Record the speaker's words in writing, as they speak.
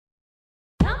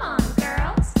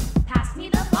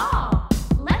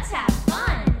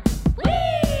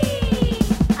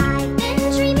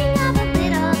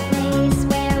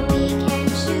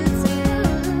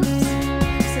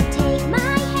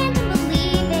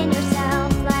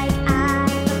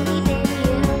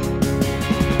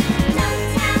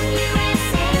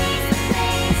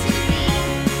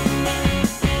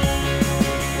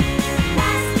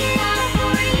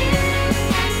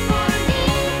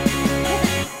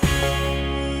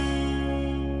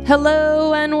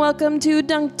Hello and welcome to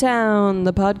Dunktown,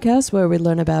 the podcast where we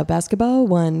learn about basketball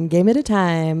one game at a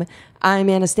time. I'm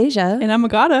Anastasia. And I'm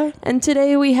Agata. And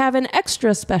today we have an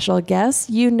extra special guest.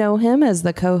 You know him as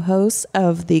the co-host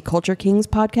of the Culture Kings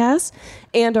podcast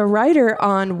and a writer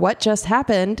on What Just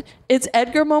Happened. It's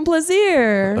Edgar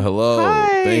Monplaisir. Hello.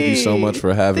 Hi. Thank you so much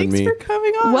for having Thanks me. for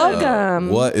coming on. Welcome.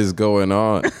 What is going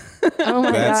on? Oh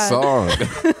my That God.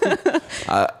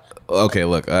 song. Okay,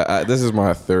 look, this is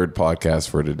my third podcast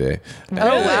for today. Oh,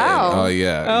 wow. Oh,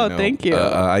 yeah. Oh, thank you.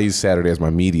 I use Saturday as my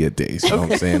media day. So you know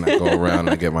what I'm saying? I go around and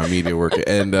I get my media work.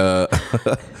 And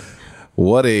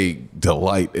what a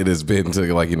delight it has been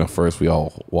to, first we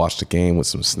all watched the game with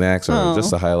some snacks or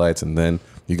just the highlights. And then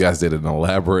you guys did an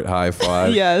elaborate high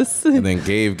five. Yes. And then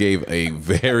Gabe gave a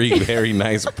very, very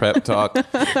nice pep talk,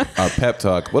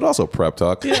 but also prep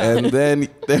talk. Yeah. And then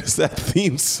there's that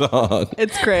theme song.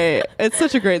 It's great. It's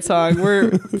such a great song. We're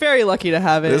very lucky to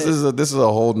have it. This is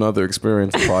a whole nother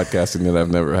experience of podcasting that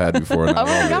I've never had before. And Oh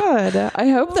my God. I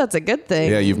hope that's a good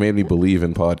thing. Yeah, you've made me believe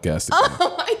in podcasting.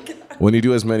 Oh my God. When you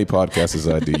do as many podcasts as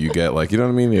I do, you get you know what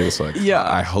I mean? You're just like, Yeah.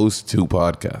 I host 2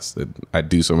 podcasts. And I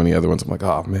do so many other ones. I'm like,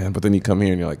 oh man. But then you come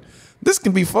here and you're like, this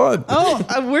can be fun.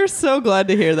 We're so glad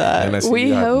to hear that. And I see We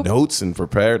you have hope- notes and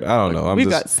prepared. I don't know. We've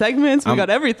got segments. We've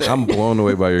got everything. I'm blown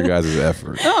away by your guys'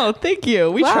 effort. Oh, thank you.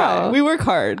 We Wow. try. We work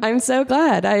hard. I'm so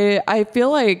glad. I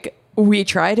feel like we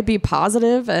try to be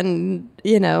positive and,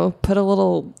 put a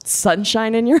little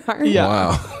sunshine in your heart. Yeah.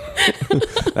 Wow.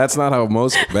 That's not how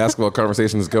most basketball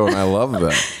conversations go, and I love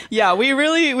that. Yeah, we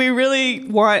really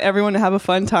want everyone to have a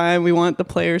fun time. We want the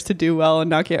players to do well and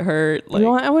not get hurt.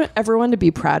 I want everyone to be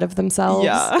proud of themselves.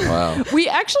 Yeah. Wow. We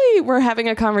actually were having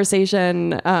a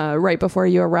conversation right before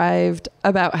you arrived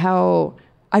about how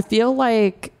I feel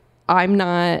like I'm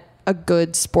not a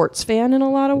good sports fan in a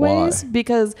lot of ways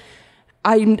because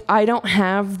I don't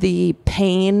have the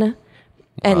pain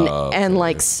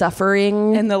and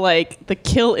suffering And the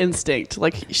kill instinct.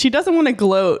 She doesn't want to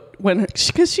gloat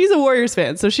because she's a Warriors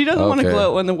fan, so she doesn't want to Okay.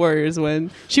 gloat when the Warriors win.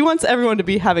 She wants everyone to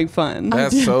be having fun.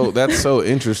 That's so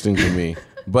interesting to me.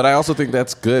 But I also think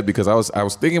that's good because I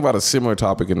was thinking about a similar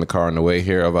topic in the car on the way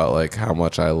here about how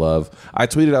much I love. I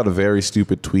tweeted out a very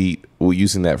stupid tweet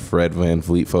using that Fred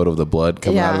VanVleet photo of the blood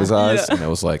coming out of his eyes, and it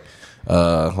was like,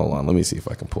 hold on, let me see if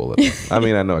I can pull it up. I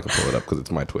mean, I know I can pull it up because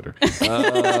it's my Twitter.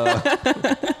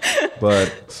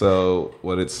 But so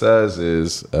what it says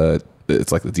is,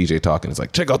 it's like the DJ talking. It's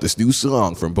like, check out this new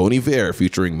song from Bon Iver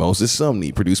featuring Moses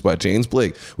Sumney, produced by James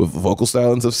Blake with vocal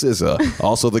stylings of SZA.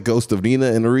 Also, the ghost of Nina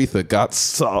and Aretha got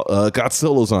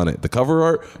solos on it. The cover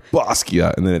art,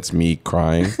 Basquiat. And then it's me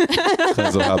crying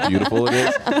because of how beautiful it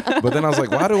is. But then I was like,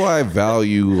 why do I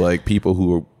value people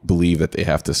who believe that they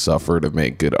have to suffer to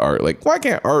make good art? Why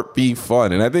can't art be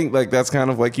fun? And I think that's kind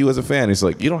of like you as a fan. It's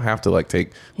you don't have to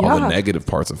take all the negative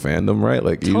parts of fandom, right?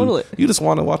 Totally. You just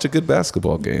want to watch a good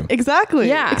basketball game. Exactly.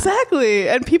 Yeah. Exactly.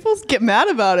 And people get mad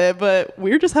about it, but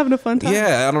we're just having a fun time.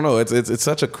 Yeah, I don't know. It's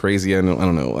such a crazy. I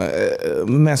don't know.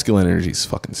 Masculine energy is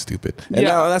fucking stupid. And Yeah.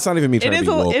 no, that's not even me trying to be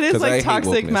woke. It is 'cause I hate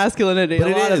toxic wokeness. masculinity.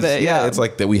 But a lot of it. Yeah. It's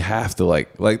that we have to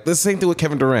like the same thing with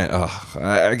Kevin Durant.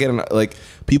 I get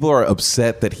people are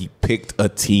upset that he picked a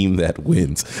team that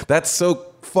wins. That's so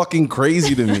fucking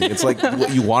crazy to me. It's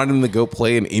what, you wanted him to go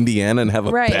play in Indiana and have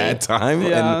a bad time,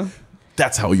 Yeah. and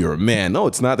that's how you're a man. No,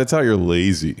 it's not. That's how you're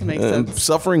lazy. Makes sense.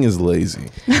 Suffering is lazy.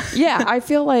 Yeah, I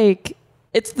feel like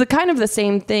it's the kind of the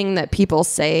same thing that people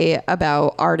say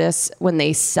about artists when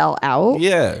they sell out.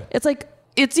 Yeah. It's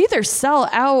it's either sell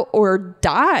out or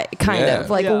die, kind Yeah. of.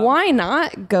 Yeah. Why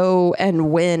not go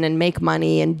and win and make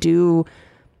money and do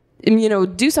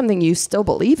something you still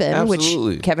believe in,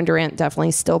 Absolutely. which Kevin Durant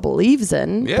definitely still believes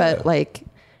in. Yeah. But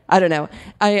I don't know.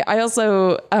 I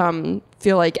also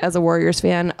feel like as a Warriors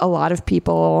fan, a lot of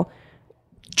people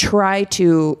try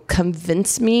to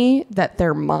convince me that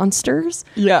they're monsters.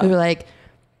 Yeah. They're like,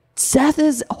 Seth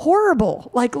is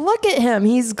horrible. Look at him.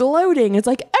 He's gloating. It's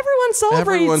everyone celebrates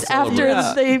Everyone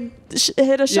after celebrates. they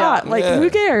hit a shot. Yeah. Who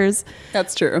cares?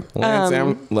 That's true.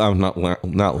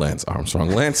 Not Lance Armstrong.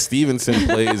 Lance Stevenson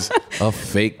plays a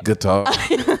fake guitar.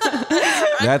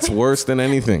 That's worse than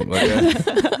anything.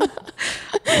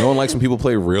 No one likes when people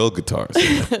play real guitars.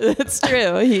 It's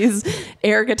true. He's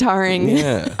air guitaring.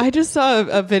 Yeah. I just saw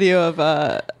a video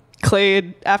of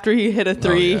Clay after he hit a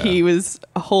three. yeah. He was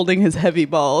holding his heavy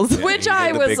balls. Which Yeah,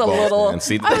 I the was big a balls, little, man.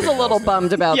 See the I was big a little balls.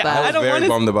 bummed about Yeah, that. I I don't was very wanna-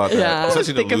 bummed about that. Yeah.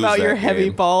 Especially to Think lose about that your heavy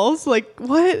game. balls.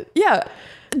 What? Yeah.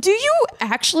 Do you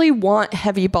actually want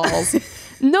heavy balls?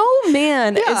 No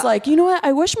man is like, you know what?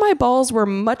 I wish my balls were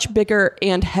much bigger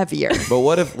and heavier. But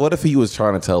what if he was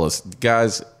trying to tell us,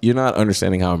 guys, you're not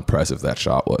understanding how impressive that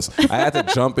shot was. I had to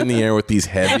jump in the air with these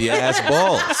heavy ass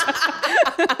balls.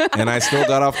 And I still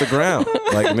got off the ground.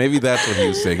 Like, maybe that's what he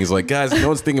was saying. He's like, guys, no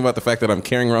one's thinking about the fact that I'm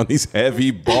carrying around these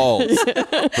heavy balls.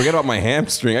 Forget about my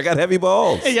hamstring. I got heavy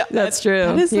balls. Yeah, That's true.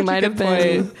 That is He such a might good have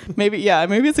been. point. Maybe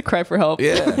it's a cry for help.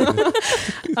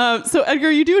 Yeah. So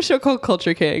Edgar, you do a show called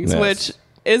Culture Kings, Yes. which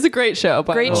is a great show.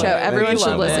 By Great the show. way. Everyone Thank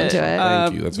should you. listen to it.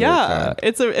 Thank you. That's very kind.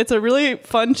 It's a really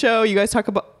fun show. You guys talk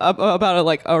about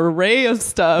an array of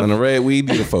stuff. An array, we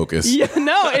need to focus. Yeah,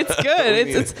 no, it's good. I've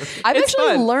it's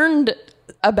actually fun. learned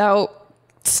about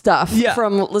stuff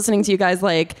from listening to you guys,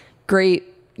 like great,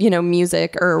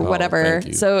 music or whatever. thank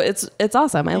you. So it's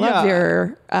awesome. I love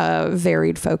your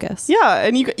varied focus. Yeah,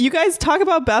 and you guys talk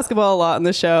about basketball a lot in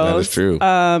the show. That is true.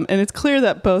 And it's clear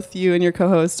that both you and your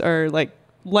co-host are like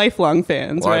lifelong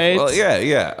fans, right? Well,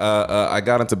 yeah. I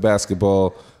got into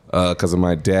basketball because of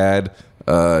my dad.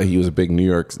 He was a big New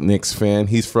York Knicks fan.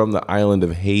 He's from the island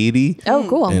of Haiti. Oh,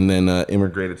 cool. And then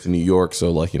immigrated to New York.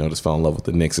 So, just fell in love with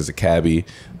the Knicks as a cabbie.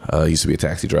 Used to be a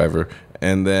taxi driver.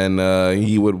 And then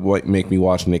he would make me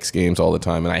watch Knicks games all the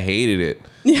time. And I hated it.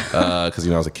 Because,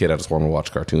 I was a kid. I just wanted to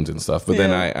watch cartoons and stuff. But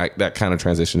then I that kind of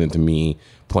transitioned into me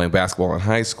playing basketball in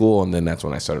high school. And then that's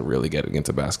when I started really getting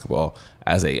into basketball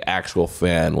as a actual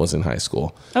fan was in high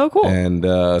school. Oh, cool. And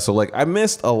so, I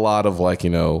missed a lot of,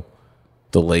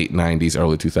 the late 90s,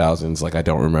 early 2000s. I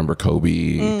don't remember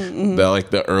Kobe,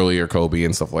 the earlier Kobe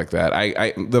and stuff like that.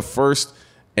 I the first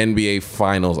NBA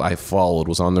finals I followed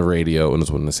was on the radio, and it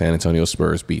was when the San Antonio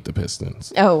Spurs beat the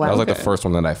Pistons. Oh, wow. That was the first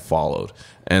one that I followed.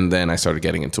 And then I started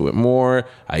getting into it more.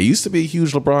 I used to be a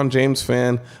huge LeBron James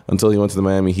fan until he went to the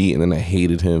Miami Heat, and then I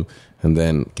hated him. And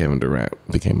then Kevin Durant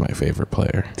became my favorite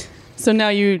player. So now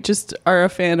you just are a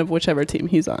fan of whichever team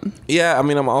he's on. Yeah,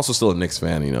 I'm also still a Knicks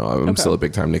fan. I'm still a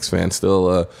big time Knicks fan.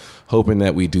 Still hoping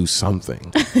that we do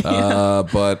something.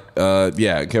 But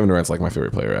Kevin Durant's my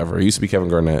favorite player ever. It used to be Kevin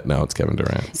Garnett. Now it's Kevin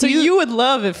Durant. So you would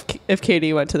love if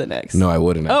KD went to the Knicks. No, I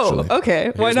wouldn't. Actually. Oh,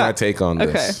 okay. Why Here's not? my take on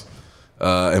this.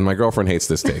 And my girlfriend hates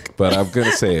this take, but I'm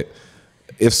gonna say it.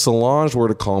 If Solange were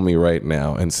to call me right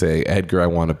now and say, Edgar, I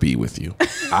want to be with you,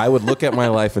 I would look at my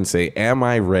life and say, am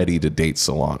I ready to date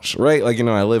Solange? Right? I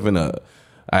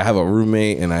have a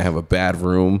roommate and I have a bad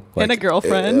room. And a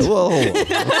girlfriend. Hold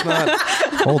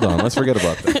on. Let's forget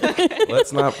about that.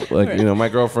 Let's not, my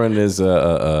girlfriend is,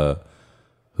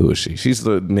 who is she? She's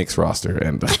the Knicks roster.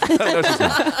 And no, she's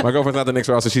not. My girlfriend's not the Knicks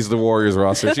roster. She's the Warriors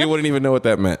roster. She wouldn't even know what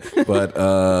that meant. But,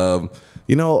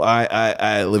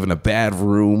 I live in a bad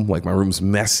room. My room's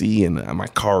messy and my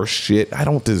car's shit. I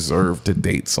don't deserve to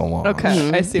date Solange.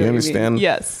 Okay, I see You what understand? you mean.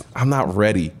 Yes. I'm not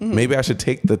ready. Maybe I should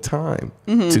take the time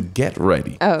to get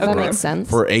ready. Oh, that makes sense.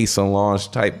 For a Solange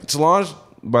type. Solange,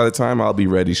 by the time I'll be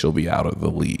ready, she'll be out of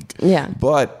the league. Yeah.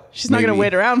 But She's not going to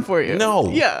wait around for you. No.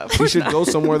 Yeah. She should go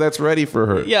somewhere that's ready for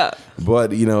her. Yeah.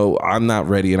 But, I'm not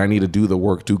ready and I need to do the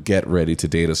work to get ready to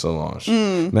date a Solange.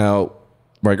 Now,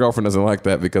 my girlfriend doesn't like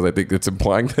that because I think it's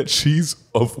implying that she's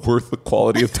of worth the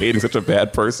quality of dating such a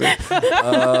bad person.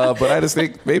 But I just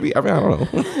think maybe, I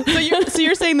don't know. So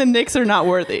you're saying the Knicks are not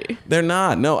worthy? They're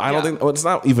not. No, I don't think, it's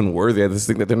not even worthy. I just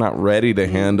think that they're not ready to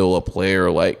handle a player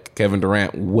like Kevin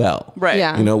Durant well. Right.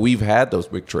 Yeah. We've had those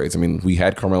big trades. We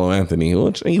had Carmelo Anthony,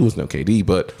 which he was no KD,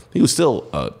 but he was still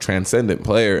a transcendent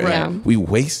player. And we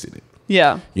wasted it.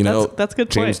 Yeah. That's a good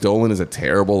point. James Dolan is a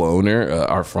terrible owner.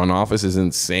 Our front office is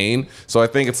insane. So I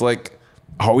think it's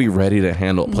are we ready to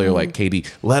handle a player like KD,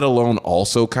 let alone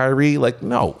also Kyrie?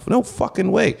 No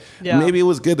fucking way. Yeah. Maybe it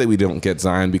was good that we didn't get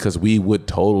Zion because we would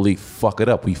totally fuck it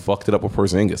up. We fucked it up with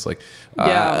Porzingis.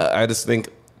 I just think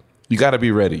you got to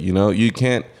be ready. You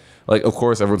can't, of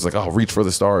course, everyone's reach for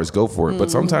the stars, go for it.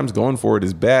 But sometimes going for it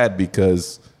is bad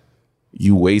because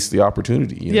you waste the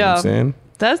opportunity. You know what I'm saying?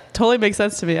 That totally makes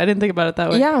sense to me. I didn't think about it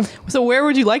that way. Yeah. So where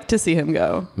would you like to see him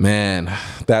go? Man,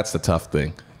 that's the tough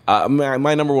thing.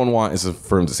 My number one want is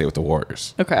for him to stay with the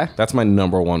Warriors. Okay. That's my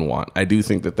number one want. I do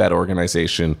think that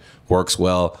organization works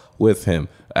well with him.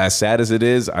 As sad as it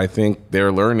is, I think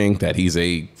they're learning that he's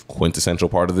a quintessential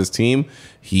part of this team.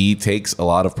 He takes a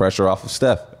lot of pressure off of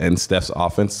Steph, and Steph's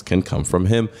offense can come from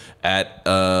him at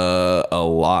a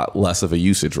lot less of a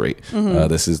usage rate.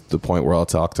 This is the point where I'll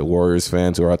talk to Warriors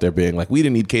fans who are out there being like, we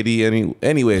didn't need KD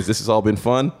anyways. This has all been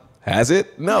fun. Has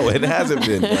it? No, it hasn't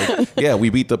been. We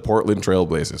beat the Portland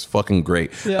Trailblazers. Fucking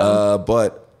great. Yeah.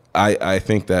 But I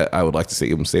think that I would like to see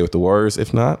him stay with the Warriors.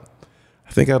 If not,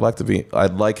 I think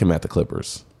I'd like him at the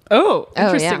Clippers. Oh,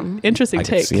 interesting. yeah. Interesting I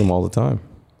take. can see him all the time.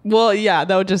 Well, yeah,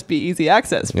 that would just be easy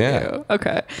access for you.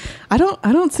 Okay. I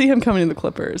don't see him coming to the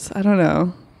Clippers. I don't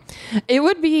know. It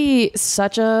would be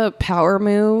such a power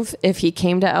move if he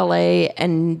came to LA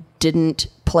and didn't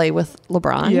play with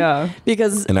LeBron. Yeah.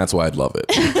 Because And that's why I'd love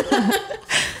it.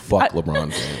 Fuck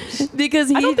LeBron James.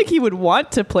 because I don't think he would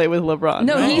want to play with LeBron.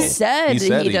 No, right? he said he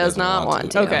does doesn't not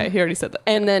want to. Okay, he already said that.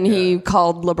 And then he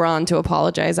called LeBron to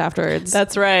apologize afterwards.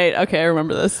 That's right. Okay, I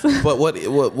remember this. But what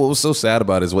was so sad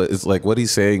about it is what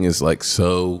he's saying is like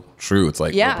so true. It's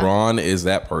like LeBron is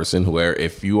that person where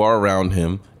if you are around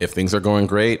him, if things are going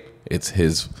great, it's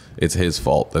his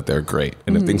fault that they're great.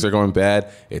 And if things are going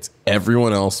bad, it's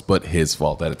everyone else but his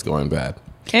fault that it's going bad.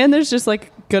 And there's just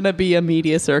like gonna be a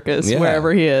media circus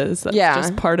wherever he is. That's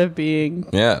just part of being.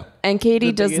 Yeah. And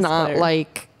Katie does biggest not player.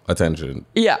 like Attention.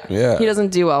 Yeah. Yeah. He doesn't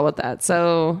do well with that.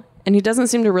 So, and he doesn't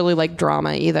seem to really like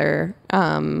drama either.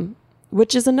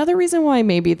 Which is another reason why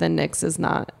maybe the Knicks is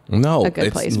not a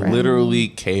good place for him. It's literally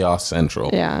chaos central.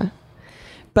 Yeah.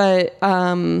 But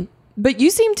you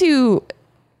seem to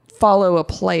follow a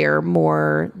player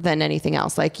more than anything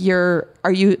else. Like do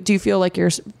you feel like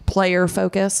you're player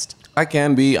focused? I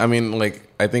can be. I mean, like,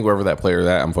 I think wherever that player is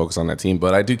at, I'm focused on that team.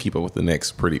 But I do keep up with the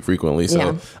Knicks pretty frequently.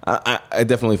 So I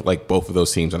definitely like both of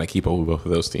those teams, and I keep up with both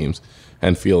of those teams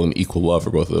and feel an equal love for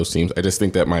both of those teams. I just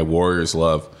think that my Warriors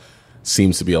love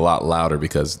seems to be a lot louder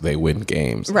because they win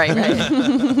games. Right.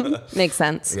 Makes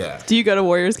sense. Yeah. Do you go to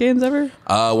Warriors games ever?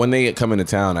 When they come into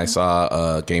town, I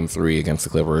saw Game 3 against the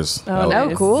Clippers.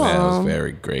 Oh, cool. Yeah, it was a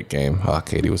very great game.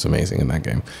 Katie was amazing in that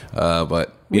game.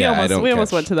 But We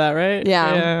almost went to that, right?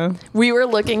 Yeah. We were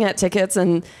looking at tickets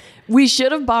and we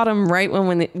should have bought them right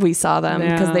when we saw them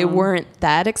because they weren't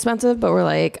that expensive, but we're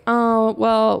like, oh,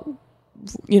 well,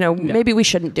 maybe we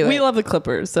shouldn't do it. We love the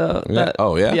Clippers. So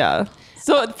Yeah.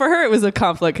 So for her, it was a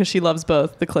conflict because she loves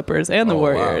both the Clippers and the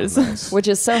Warriors. Wow, nice. Which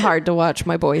is so hard to watch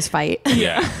my boys fight.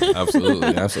 Yeah, absolutely.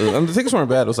 And the tickets weren't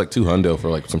bad. It was like $200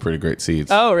 for like some pretty great seats.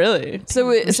 Oh, really? So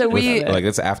we Like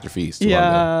it's after feast.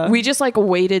 Yeah. we just like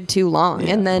waited too long,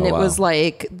 and then it was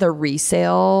like the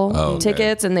resale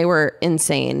tickets, and they were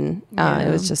insane.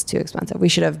 It was just too expensive. We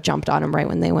should have jumped on them right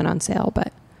when they went on sale,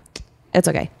 but it's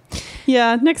okay.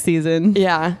 Yeah, next season.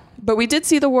 Yeah. But we did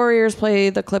see the Warriors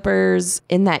play the Clippers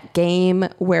in that game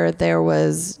where there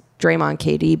was Draymond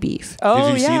KD beef. Oh,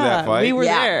 Did you see that fight? We were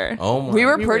Yeah. there. Oh my! We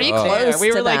were pretty close. We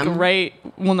were to like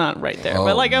them. not right there, Oh,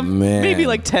 but like man. maybe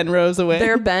like 10 rows away.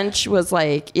 Their bench was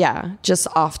like, just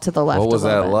off to the left. What was a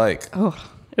little that bit. like?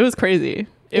 Oh, it was crazy.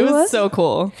 It was so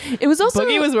cool. It was also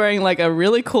Boogie was wearing like a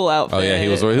really cool outfit. Oh yeah, he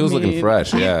was looking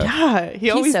fresh. Yeah. Yeah, he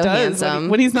always so does handsome.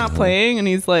 when he's not playing and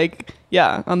he's like,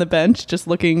 on the bench, just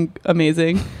looking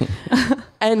amazing.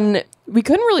 And we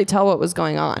couldn't really tell what was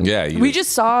going on. Yeah, we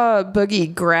just saw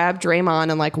Boogie grab Draymond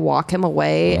and like walk him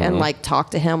away and like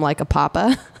talk to him like a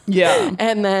papa. Yeah.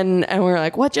 And we're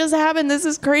like, what just happened? This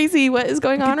is crazy. What is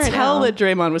going on right Tell now? that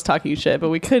Draymond was talking shit, but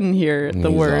we couldn't hear the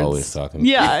He's words. always talking.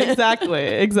 Yeah,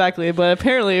 exactly. But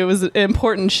apparently it was an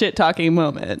important shit talking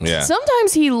moment. Yeah.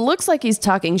 Sometimes he looks like he's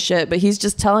talking shit, but he's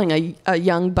just telling a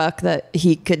young buck that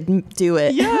he could do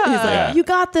it. Yeah. He's like, Yeah. you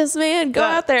got this, man. Go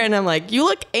out there. And I'm like, you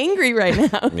look angry right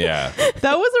now. Yeah.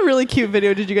 That was a really cute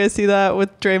video. Did you guys see that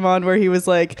with Draymond where he was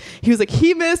like,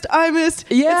 he missed, I missed.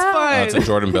 Yeah. It's fine. To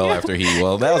Jordan Bell after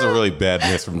that was a really bad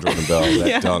miss from Jordan Bell,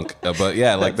 that dunk. But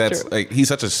yeah, like that's true. like he's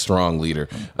such a strong leader.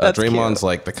 That's Draymond's cute.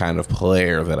 like the kind of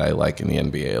player that I like in the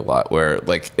NBA a lot, where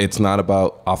like it's not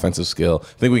about offensive skill.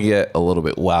 I think we get a little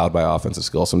bit wowed by offensive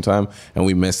skill sometimes, and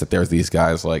we miss that there's these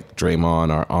guys like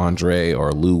Draymond or Andre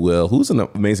or Lou Will, who's an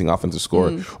amazing offensive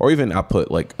scorer, or even I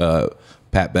put like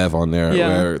Pat Bev on there,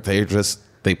 where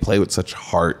they play with such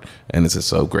heart, and it's just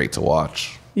so great to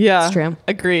watch. Yeah. It's true.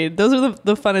 Agreed. Those are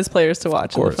the funnest players to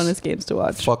watch and the course. funnest games to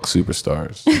watch. Fuck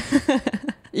superstars.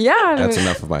 Yeah. I That's mean,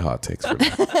 enough of my hot takes for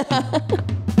now.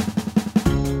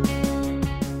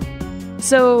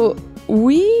 So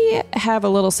we have a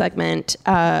little segment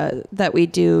that we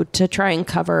do to try and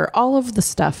cover all of the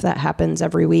stuff that happens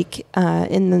every week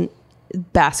in the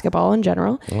basketball in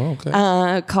general,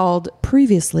 called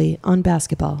Previously on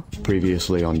Basketball.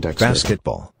 Previously on Dexter.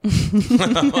 Basketball.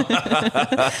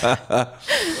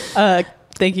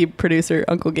 Thank you, producer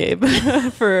Uncle Gabe,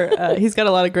 for he's got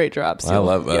a lot of great drops. I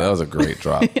love that. That was a great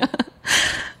drop.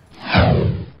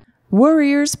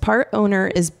 Warriors part owner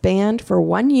is banned for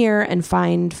 1 year and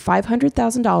fined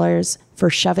 $500,000 for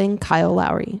shoving Kyle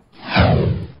Lowry.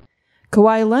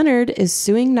 Kawhi Leonard is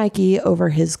suing Nike over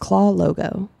his claw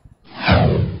logo.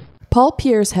 Paul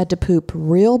Pierce had to poop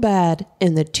real bad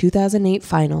in the 2008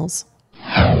 finals.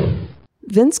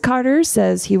 Vince Carter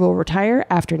says he will retire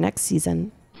after next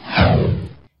season.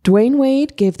 Dwayne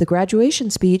Wade gave the graduation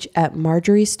speech at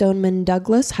Marjorie Stoneman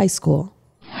Douglas High School.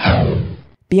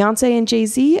 Beyonce and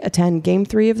Jay-Z attend Game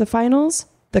 3 of the finals.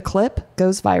 The clip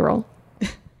goes viral.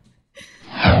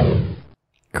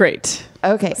 Great.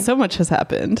 Okay. So much has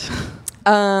happened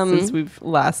since we've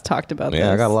last talked about this.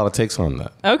 Yeah, I got a lot of takes on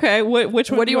that. Okay. Which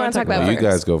one What do you want to talk about You first?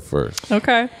 guys go first.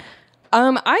 Okay.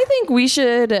 I think we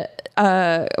should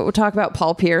talk about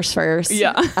Paul Pierce first.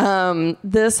 Yeah.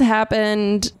 This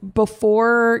happened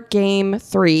before Game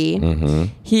 3. Mm-hmm.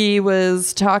 He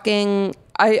was talking.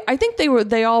 I think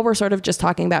they all were sort of just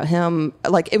talking about him.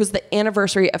 Like it was the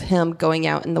anniversary of him going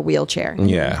out in the wheelchair.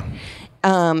 Yeah.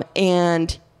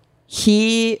 And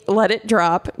he let it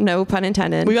drop. No pun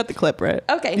intended. We got the clip, right?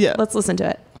 Okay. Yeah. Let's listen to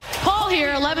it. Paul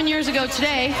here, 11 years ago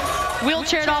today,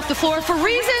 wheelchaired off the floor for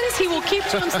reasons he will keep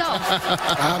to himself.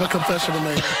 I have a confession to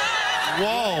make.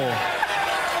 Whoa.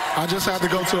 I just had to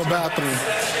go to the bathroom.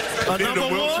 Number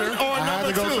one or I had to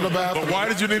number go two? to the bathroom. But why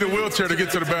did you need a wheelchair to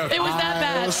get to the bathroom? It was that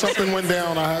bad. Something went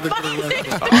down. I had to go to the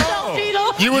bathroom.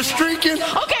 Oh. You were streaking?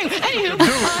 Okay, anywho.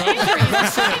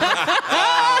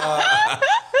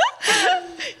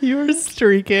 You were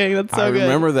streaking. That's so I good.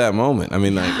 remember that moment. I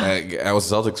mean, I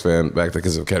was a Celtics fan back then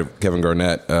because of Kevin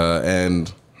Garnett,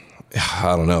 and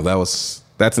I don't know.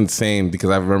 That's insane because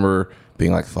I remember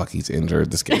being like, "Fuck, he's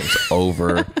injured. This game's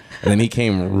over." And then he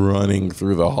came running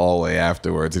through the hallway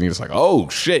afterwards, and he was like, "Oh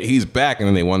shit, he's back!" And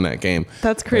then they won that game.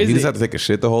 That's And crazy. he just had to take a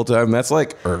shit the whole time. That's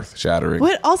like earth shattering.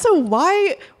 But also,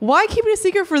 why keep it a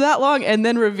secret for that long and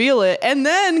then reveal it and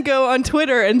then go on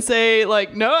Twitter and say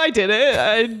like, no, I didn't.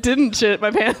 I didn't shit my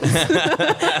pants.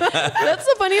 That's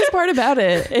the funniest part about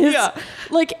it. Is, Yeah.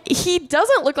 Like he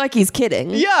doesn't look like he's kidding.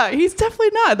 Yeah, he's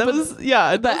definitely not. That was But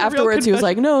a real afterwards he was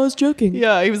like, confession. "No, I was joking."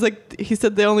 Yeah, he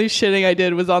said the only shitting I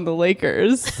did was on the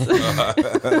Lakers.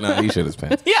 No, he shit his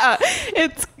pants. Yeah,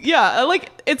 it's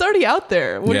already out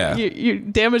there. Yeah. You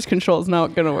damage control is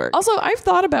not gonna work. Also, I've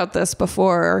thought about this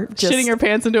before. Just, Shitting your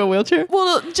pants into a wheelchair?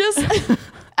 well, just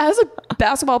as a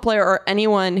basketball player or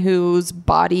anyone whose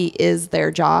body is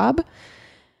their job,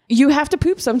 you have to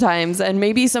poop sometimes, and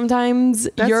maybe sometimes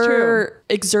That's you're true.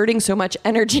 exerting so much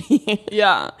energy.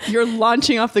 Yeah, you're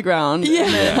launching off the ground.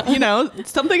 Yeah. And then,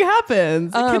 something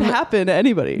happens. It could happen to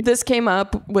anybody. This came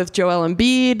up with Joel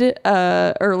Embiid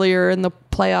earlier in the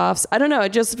playoffs. I don't know. I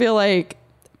just feel like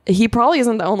he probably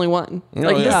isn't the only one.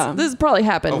 Like yeah. this probably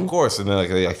happened. Of course, and then like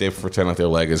they pretend like their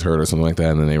leg is hurt or something like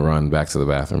that, and then they run back to the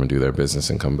bathroom and do their business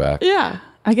and come back. Yeah.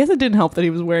 I guess it didn't help that he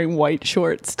was wearing white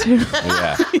shorts too.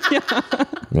 Yeah.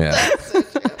 Yeah.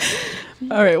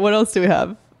 All right, what else do we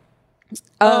have?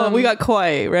 We got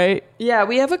Kawhi, right? Yeah,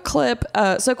 we have a clip.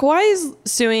 So Kawhi's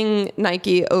suing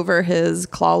Nike over his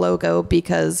claw logo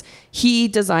because he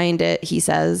designed it, he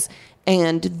says,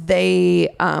 and they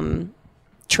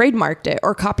trademarked it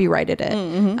or copyrighted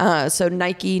it. So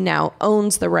Nike now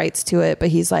owns the rights to it, but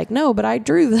he's like, "No, but I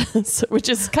drew this," which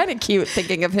is kind of cute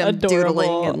thinking of him Adorable.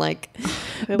 doodling and like.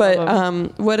 I But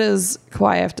love what does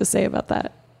Kawhi have to say about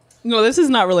that? No, this is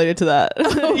not related to that.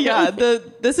 Yeah,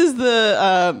 this is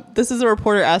a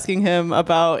reporter asking him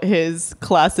about his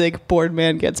classic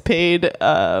Boardman gets paid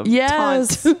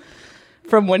Yes. taunt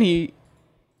from when he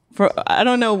I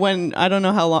don't know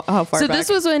how far So back. this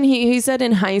was when he said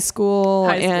in high school,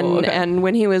 okay. and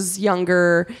when he was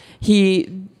younger,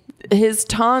 his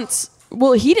taunts.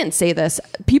 Well, he didn't say this.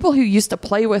 People who used to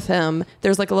play with him,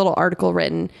 there's like a little article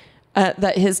written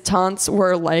that his taunts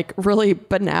were like really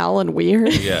banal and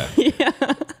weird. Yeah.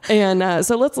 And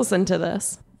so let's listen to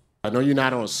this. I know you're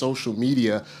not on social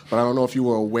media, but I don't know if you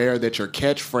were aware that your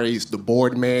catchphrase, "the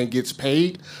board man gets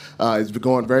paid," is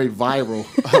going very viral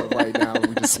right now.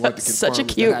 We just want to confirm Such a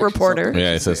that cute actually reporter. something-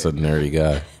 Yeah, it's just a nerdy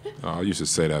guy. I used to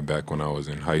say that back when I was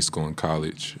in high school and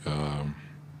college.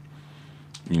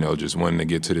 Just wanting to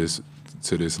get to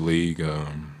this league.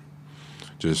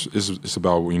 Just it's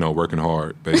about working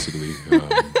hard basically.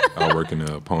 Outworking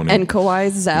the opponent. And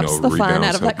Kawhi zaps the fun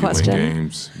out of that help you win question.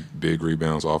 games, big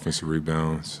rebounds, offensive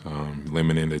rebounds,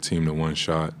 limiting the team to one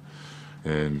shot,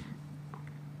 and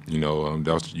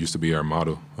that used to be our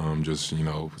motto.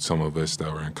 Some of us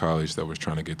that were in college that was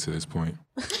trying to get to this point.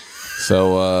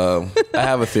 So I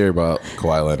have a theory about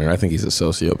Kawhi Leonard. I think he's a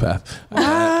sociopath.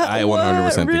 I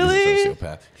 100% think Really? he's a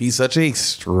sociopath. He's such a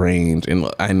strange,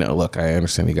 and I know. Look, I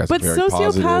understand you guys But are very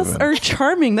positive. sociopaths and- are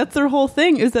charming. That's their whole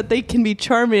thing, is that they can be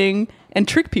charming and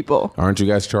trick people. Aren't you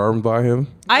guys charmed by him?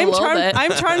 I'm little charmed. bit.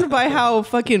 I'm charmed by how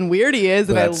fucking weird he is,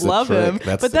 and That's I the love trick. him.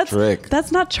 That's but the trick.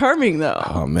 That's not charming though.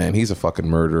 Oh man, he's a fucking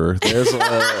murderer. There's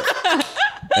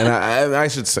and I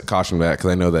should caution that because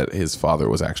I know that his father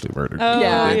was actually murdered. Oh,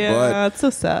 Yeah. yeah, But it's so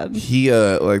sad. he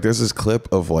there's this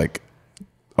clip of like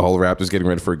all the Raptors getting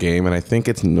ready for a game, and I think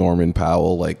it's Norman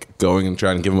Powell like going and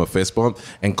trying to give him a fist bump,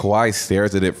 and Kawhi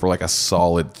stares at it for like a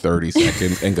solid 30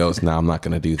 seconds and goes, "No, I'm not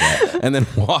going to do that," and then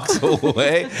walks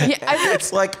away.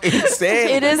 It's like insane.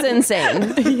 It is insane.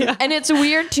 And it's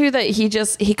weird too that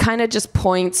he kind of just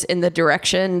points in the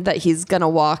direction that he's gonna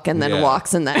walk and then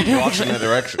walks in that direction. Walks in that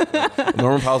direction.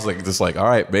 Norman Powell's like just like, all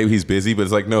right, maybe he's busy, but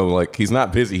it's like, no, like he's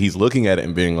not busy. He's looking at it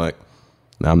and being like,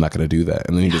 no, I'm not going to do that.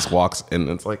 And then he just walks, and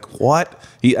it's like, what?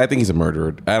 I think he's a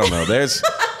murderer. I don't know.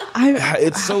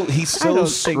 He's so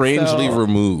strangely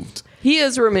removed. He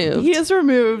is removed. He is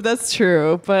removed. That's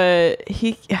true. But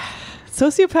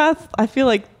sociopath, I feel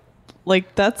like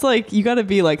that's like, you got to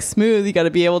be like smooth. You got to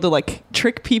be able to like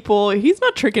trick people. He's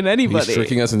not tricking anybody. He's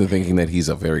tricking us into thinking that he's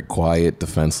a very quiet,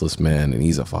 defenseless man, and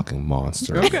he's a fucking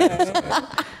monster. Okay.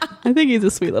 I think he's a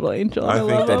sweet little angel. I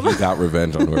think that he got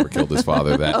revenge on whoever killed his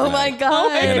father that Oh night. my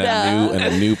God. And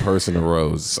a new person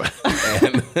arose.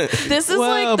 This is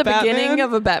like the beginning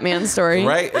of a Batman story.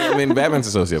 Right? I mean,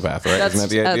 Batman's a sociopath, right? Isn't that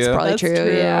the idea? That's probably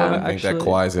true. Yeah. I think that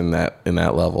Kawhi's in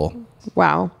that level.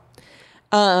 Wow.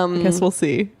 I guess we'll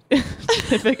see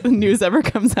if the news ever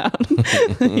comes out.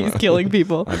 He's killing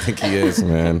people. I think he is,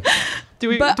 man. Do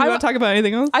we want to talk about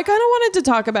anything else? I kind of wanted to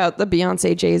talk about the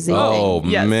Beyonce Jay-Z Oh, thing.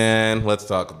 Yes. man. Let's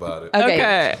talk about it.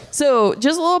 Okay. So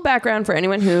just a little background for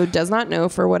anyone who does not know,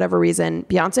 for whatever reason,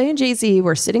 Beyonce and Jay-Z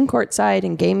were sitting courtside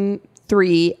in Game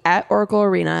 3 at Oracle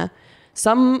Arena.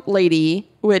 Some lady,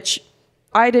 which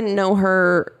I didn't know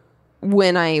her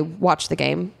when I watched the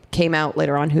game, came out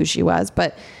later on who she was,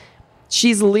 but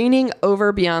she's leaning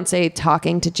over Beyonce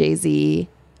talking to Jay-Z,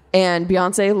 and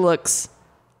Beyonce looks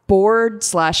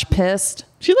bored/pissed.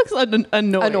 She looks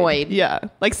annoyed. Yeah.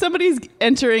 Like somebody's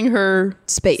entering her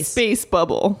space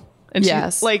bubble. And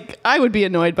yes. I would be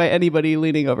annoyed by anybody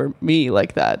leaning over me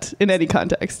like that in any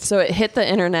context. So it hit the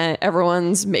internet.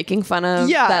 Everyone's making fun of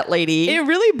that lady. It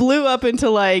really blew up into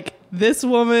like this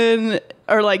woman,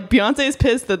 or like Beyonce's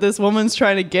pissed that this woman's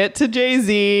trying to get to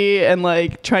Jay-Z and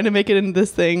like trying to make it into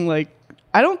this thing. Like,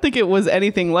 I don't think it was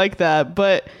anything like that,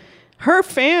 but her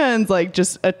fans like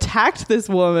just attacked this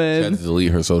woman. She had to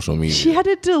delete her social media. She had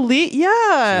to delete.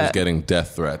 Yeah. She was getting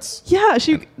death threats. Yeah.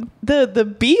 The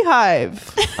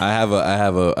Beehive. I have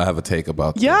a take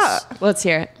about this. Yeah. Let's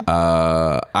hear it.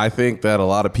 I think that a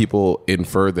lot of people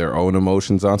inferred their own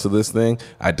emotions onto this thing.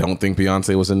 I don't think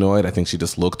Beyonce was annoyed. I think she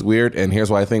just looked weird. And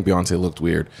here's why I think Beyonce looked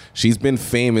weird. She's been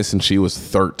famous since she was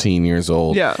 13 years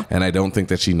old. Yeah. And I don't think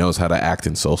that she knows how to act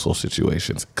in social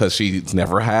situations because she's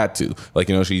never had to. Like,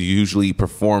 she's usually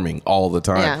performing all the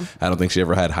time. Yeah. I don't think she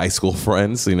ever had high school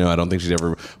friends. I don't think she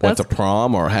ever went to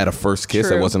prom or had a first kiss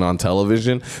that wasn't on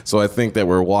television. So I think that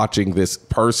we're watching this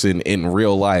person in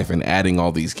real life and adding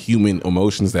all these human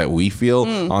emotions that we feel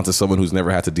onto someone who's never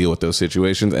had to deal with those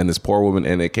situations. And this poor woman,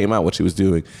 and it came out what she was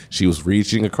doing. She was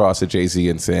reaching across at Jay-Z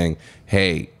and saying,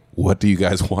 "Hey, what do you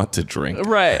guys want to drink?"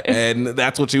 Right. And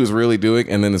that's what she was really doing.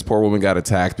 And then this poor woman got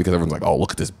attacked because everyone's like, "Oh,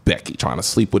 look at this Becky trying to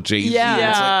sleep with Jay-Z." Yeah. And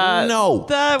it's like,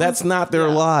 no, that's not their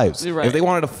lives. Right. If they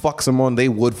wanted to fuck someone, they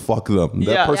would fuck them.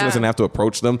 That person doesn't have to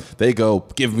approach them. They go,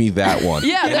 "Give me that one."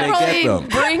 Yeah, and they get probably them.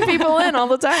 bring people in all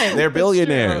the time. They're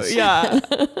billionaires. Yeah.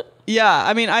 Yeah,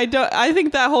 I mean, I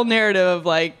think that whole narrative of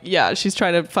like, she's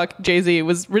trying to fuck Jay-Z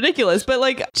was ridiculous, but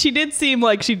like she did seem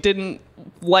like she didn't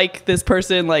like this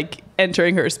person like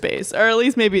entering her space, or at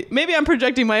least maybe I'm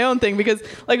projecting my own thing, because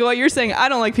like what you're saying, I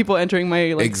don't like people entering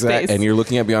my space. And you're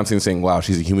looking at Beyonce and saying, "Wow,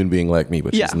 she's a human being like me,"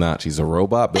 but she's not. She's a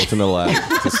robot built in a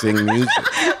lab to sing music.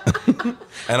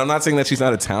 And I'm not saying that she's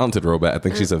not a talented robot. I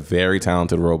think she's a very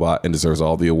talented robot and deserves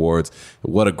all the awards.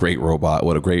 What a great robot.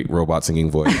 What a great robot singing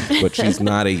voice. But she's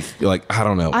not I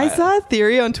don't know. I saw a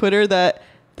theory on Twitter that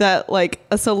like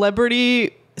a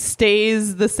celebrity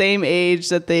stays the same age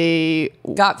that they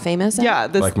got famous at? Yeah.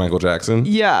 Like Michael Jackson?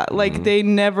 Yeah. Like they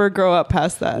never grow up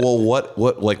past that. Well,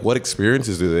 what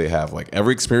experiences do they have? Like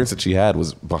every experience that she had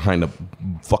was behind the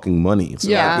fucking money.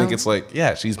 So I think it's like,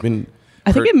 she's been...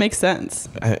 I think it makes sense.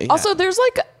 Also, there's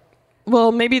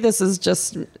well, maybe this is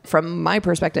just from my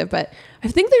perspective, but I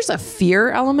think there's a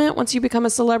fear element once you become a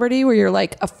celebrity where you're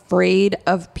like afraid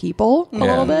of people a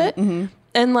little bit. Mm-hmm.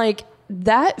 And like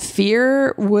that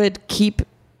fear would keep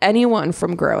anyone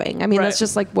from growing. I mean, that's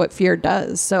just like what fear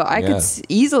does. So I could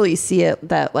easily see it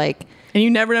that like... And you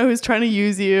never know who's trying to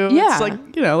use you. Yeah. It's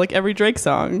like, like every Drake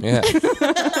song. Yeah.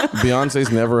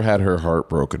 Beyonce's never had her heart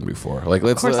broken before. Like,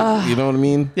 let's, you know what I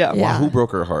mean? Yeah. Who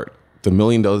broke her heart? the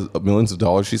millions of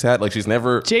dollars she's had. Like she's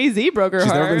never Jay-Z broke her she's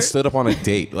heart. never been stood up on a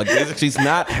date. Like she's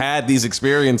not had these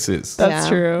experiences. That's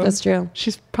true. That's true.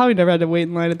 She's probably never had to wait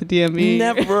in line at the DMV.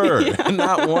 Never,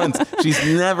 not once. She's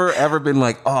never ever been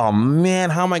like, oh man,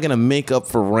 how am I gonna make up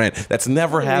for rent? That's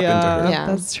never happened to her. Yeah.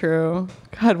 That's true.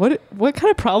 God, what kind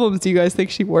of problems do you guys think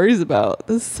she worries about?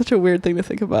 This is such a weird thing to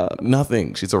think about.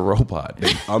 Nothing. She's a robot. They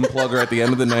unplug her at the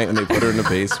end of the night and they put her in the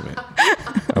basement.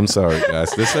 I'm sorry,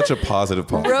 guys. This is such a positive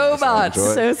podcast. Robots, I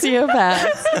enjoy it.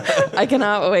 sociopaths. I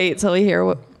cannot wait till we hear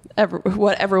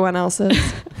what everyone else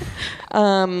is.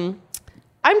 I'm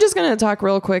just going to talk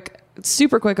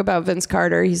super quick about Vince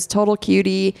Carter. He's total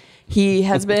cutie. He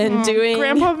has been doing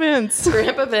Grandpa Vince.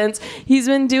 Grandpa Vince. He's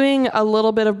been doing a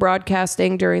little bit of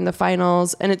broadcasting during the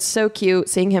finals, and it's so cute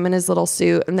seeing him in his little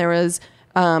suit. And there was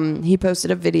he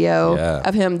posted a video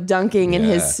of him dunking in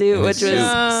his suit, in his which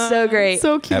was so great.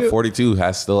 So cute. At 42,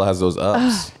 still has those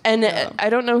ups. And I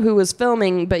don't know who was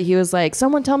filming, but he was like,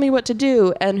 someone tell me what to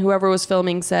do. And whoever was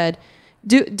filming said,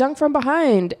 dunk from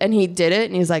behind. And he did it.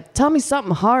 And he was like, tell me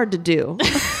something hard to do.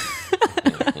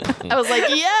 I was like,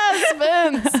 yes,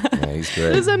 Vince. Yeah, he's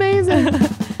great. It's amazing.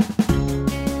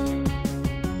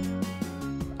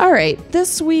 All right.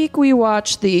 This week we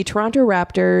watched the Toronto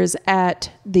Raptors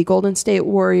at the Golden State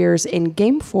Warriors in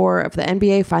Game 4 of the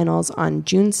NBA Finals on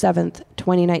June 7th,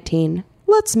 2019.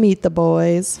 Let's meet the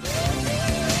boys.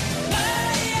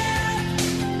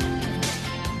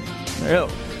 Oh,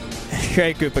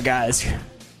 great group of guys.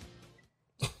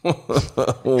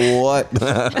 What?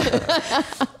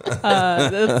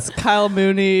 That's Kyle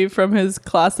Mooney from his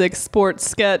classic sports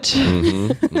sketch.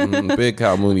 Big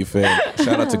Kyle Mooney fan.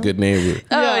 Shout out to Good Neighbor.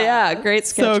 Oh, yeah. Great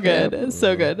sketch. So group. good.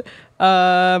 So good.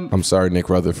 I'm sorry, Nick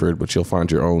Rutherford, but you'll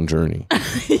find your own journey.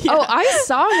 Oh, I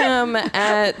saw him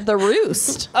at the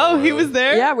Roost. Oh, he was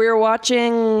there? Yeah, we were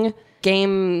watching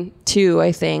Game 2,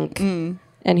 I think.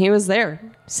 And he was there,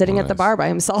 sitting at the bar by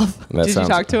himself. That Did you sounds-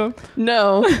 talk to him?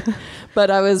 No. But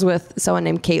I was with someone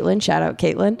named Caitlin. Shout out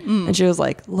Caitlin. And she was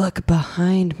like, look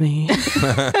behind me. And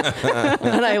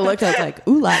I looked, I was like,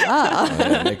 ooh la la.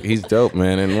 Yeah, Nick, he's dope,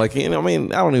 man. And like, I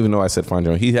don't even know I said find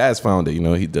your own. He has found it.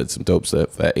 He did some dope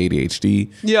stuff at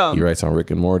ADHD. Yeah. He writes on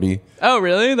Rick and Morty. Oh,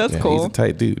 really? That's Yeah, cool. He's a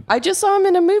tight dude. I just saw him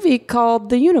in a movie called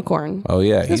The Unicorn. Oh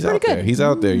yeah, he's pretty out there. good. He's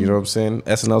out there. You know what I'm saying?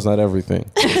 SNL's not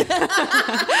everything.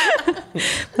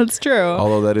 That's true.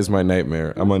 Although that is my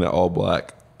nightmare. I'm in an all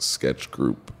black sketch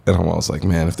group, and I'm always like,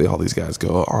 man, if all these guys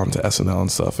go on to SNL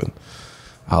and stuff, and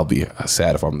I'll be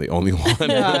sad if I'm the only one.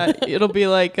 It'll be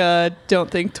like Don't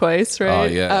Think Twice, Oh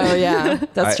right? yeah. Oh, yeah.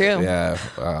 That's true. Yeah,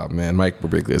 man, Mike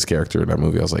Birbiglia's character in that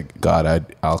movie, I was like, God,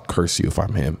 I'll curse you if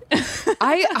I'm him. But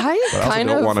I I also kind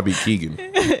don't of want to be Keegan.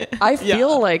 I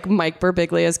feel like Mike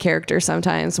Birbiglia's character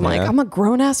sometimes. I'm like, Yeah. I'm a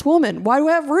grown ass woman. Why do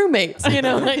I have roommates? Like,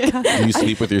 Do you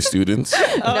sleep with your students?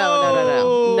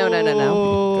 no.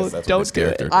 That's what Don't his do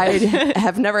it. character. I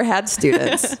have never had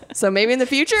students, so maybe in the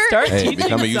future. Start Hey, teaching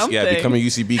become a something.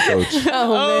 UCB coach.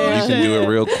 Oh man, You can do it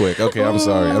real quick. Okay, I'm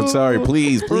sorry.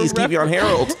 Please keep me on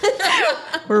Harold.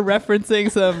 We're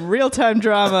referencing some real-time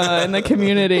drama in the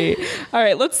community. All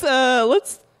right, let's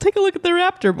take a look at the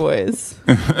Raptor boys.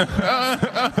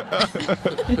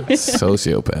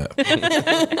 Sociopath.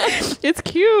 It's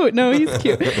cute. No, he's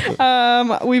cute.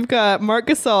 We've got Marc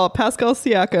Gasol, Pascal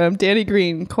Siakam, Danny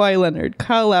Green, Kawhi Leonard,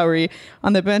 Kyle Lowry.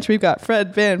 On the bench, we've got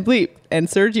Fred VanVleet and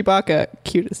Serge Ibaka,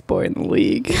 cutest boy in the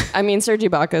league. I mean, Serge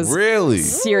Ibaka's Really?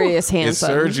 serious Is handsome.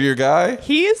 Serge your guy?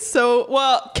 He is so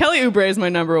well. Kelly Oubre is my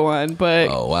number one, but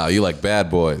Oh wow, you like bad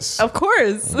boys. of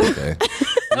course, Okay.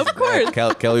 of course.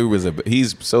 Kelly was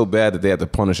he's so bad that they had to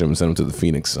punish him and send him to the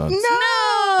Phoenix Suns.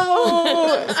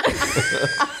 No.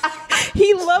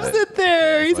 He loves it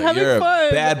there. He's Like, having you're fun.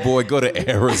 a bad boy. Go to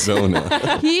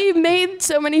Arizona. He made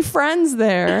so many friends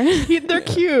there. They're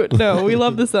cute. No, we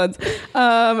love the Suns.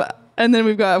 And then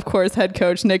we've got, of course, head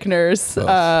coach Nick Nurse.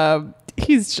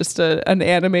 He's just an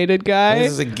animated guy.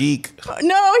 This is a geek. No,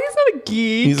 he's not a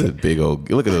geek. He's a big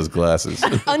old. Look at those glasses.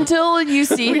 Until you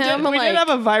see we him, did like, have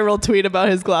a viral tweet about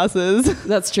his glasses.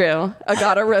 that's true.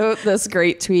 Agata wrote this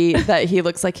great tweet that he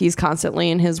looks like he's constantly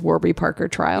in his Warby Parker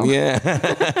trial. Yeah.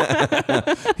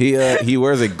 He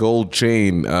wears a gold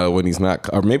chain when he's not,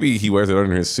 or maybe he wears it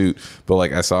under his suit. But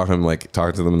like I saw him like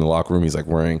talking to them in the locker room. He's like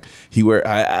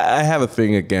I have a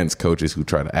thing against coaches who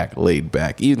try to act laid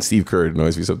back. Even Steve Kerr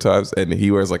annoys me sometimes, and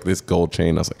he wears like this gold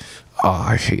chain. I was like, oh,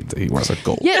 I hate that he wears a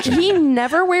gold Yeah, chain. he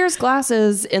never wears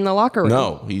glasses in the locker room.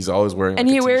 No, he's always wearing And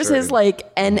like, he a wears t-shirt. his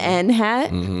like NN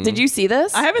hat. Did you see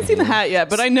this? I haven't seen the hat yet,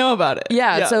 but I know about it.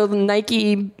 Yeah, so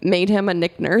Nike made him a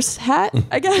Nick Nurse hat,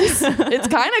 I guess. It's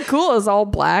kind of cool. It's all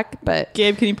black, but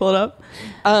Gabe, can you pull it up?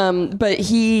 but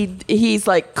he's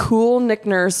like cool Nick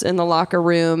Nurse in the locker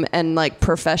room and like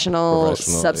professional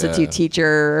substitute yeah.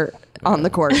 teacher on the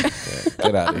court. Yeah,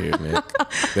 get out of here, Nick.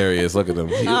 There he is. Look at him.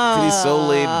 He's so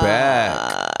laid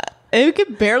back. I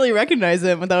could barely recognize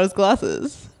him without his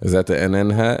glasses. Is that the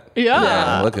NN hat?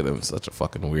 Yeah. Look at him. Such a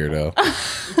fucking weirdo.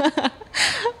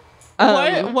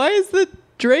 Why is the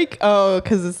Drake? Oh,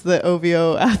 because it's the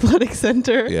OVO Athletic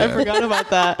Center. Yeah. I forgot about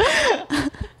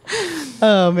that.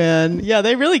 Oh man, yeah,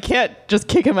 they really can't just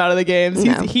kick him out of the games.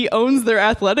 No. He owns their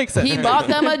athletic center. He bought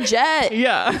them a jet.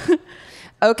 Yeah.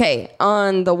 Okay,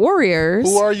 on the Warriors.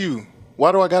 Who are you?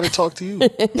 Why do I got to talk to you?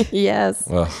 Yes.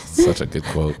 Oh, such a good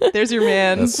quote. There's your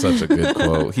man. That's such a good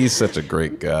quote. He's such a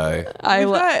great guy. I We've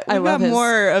love got his.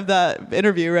 more of that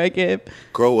interview, right, Gabe?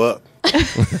 Grow up.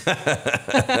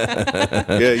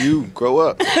 Yeah, you grow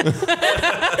up.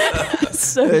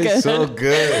 So good. He's so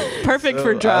good. Perfect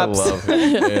for drops. I love him.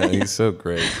 Yeah, he's so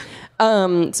great.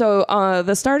 So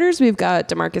the starters, we've got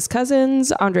DeMarcus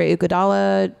Cousins, Andre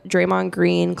Iguodala, Draymond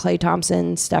Green, Klay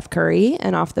Thompson, Steph Curry.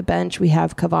 And off the bench, we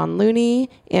have Kevon Looney,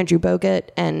 Andrew Bogut,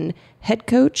 and head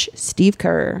coach Steve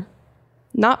Kerr.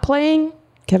 Not playing,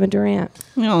 Kevin Durant.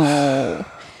 Oh.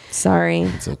 Sorry.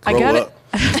 So I Grow got it. up.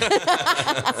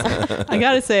 I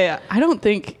gotta say, I don't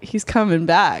think he's coming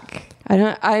back.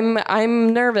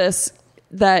 I'm nervous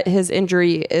that his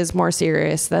injury is more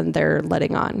serious than they're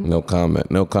letting on. No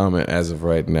comment. No comment as of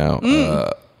right now.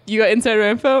 You got insider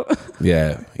info?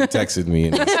 Yeah, he texted me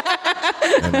and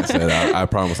I said, I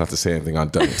promise not to say anything on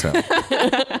Dunktown.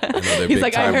 I know they're big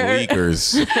like, I time heard.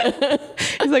 leakers.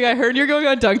 He's like, I heard you're going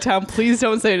on Dunktown. Please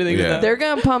don't say anything to Yeah. them. They're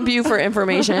gonna pump you for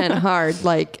information hard.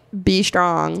 Like, be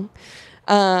strong.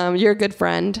 You're a good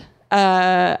friend.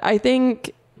 I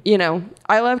think,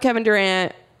 I love Kevin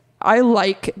Durant. I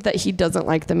like that he doesn't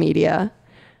like the media.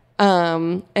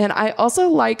 And I also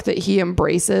like that he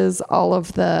embraces all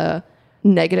of the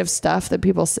negative stuff that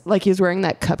people like. He's wearing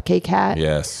that cupcake hat.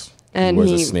 Yes. And he wears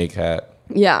he- a snake hat.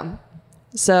 Yeah.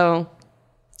 So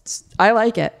I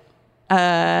like it. All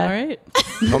right.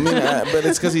 I mean, but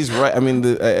it's because he's right. I mean,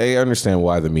 I understand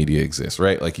why the media exists,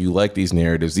 right? Like, you like these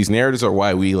narratives. These narratives are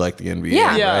why we like the NBA.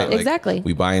 Yeah, Yeah. right? Like, exactly.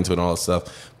 We buy into it and all this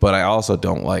stuff. But I also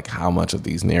don't like how much of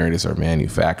these narratives are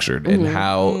manufactured and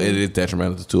how it is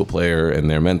detrimental to a player and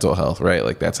their mental health, right?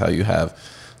 Like, that's how you have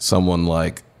someone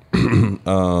like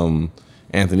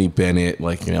Anthony Bennett,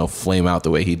 flame out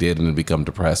the way he did and then become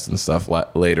depressed and stuff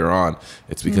later on.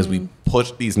 It's because we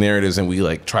push these narratives and we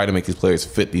try to make these players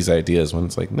fit these ideas when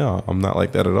it's like, no, I'm not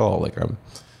like that at all. Like,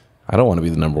 I don't want to be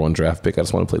the number one draft pick. I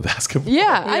just want to play basketball.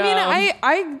 Yeah. I mean,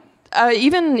 I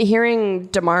even hearing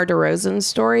DeMar DeRozan's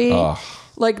story,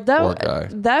 like poor guy.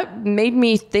 that made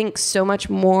me think so much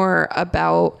more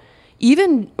about,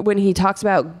 even when he talks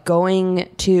about going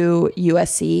to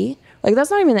USC. Like,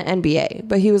 that's not even the NBA,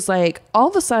 but he was like, all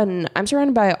of a sudden, I'm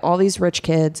surrounded by all these rich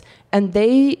kids, and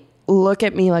they look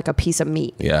at me like a piece of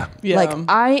meat. Yeah. Yeah. Like,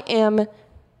 I am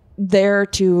there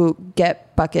to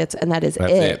get buckets, and that is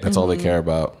That's it. That's all they care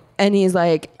about. And he's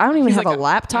like, I don't even He's have like, a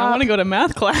laptop. I want to go to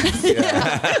math class.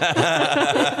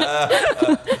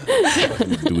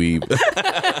 Dweeb. But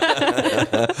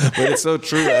it's so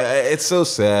true. It's so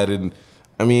sad. And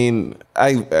I mean,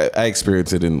 I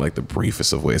experience it in the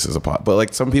briefest of ways as a pop.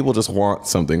 But some people just want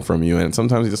something from you. And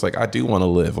sometimes you're just like, I do want to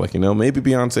live. Maybe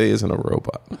Beyonce isn't a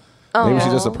robot. Maybe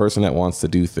she's just a person that wants to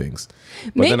do things.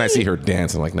 But then I see her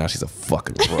dance and now she's a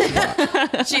fucking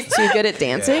robot. She's too good at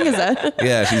dancing. Is that?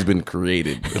 Yeah, she's been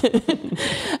created.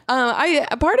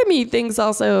 Part of me thinks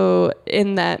also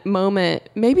in that moment,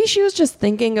 maybe she was just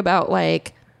thinking about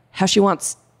how she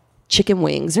wants chicken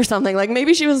wings or something.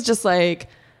 Maybe she was just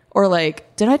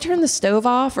did I turn the stove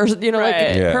off? Or, Right.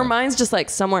 Yeah. her mind's just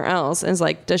somewhere else. And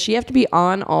it's does she have to be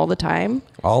on all the time?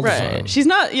 All the Right. time. She's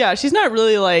not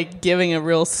really giving a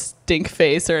real stink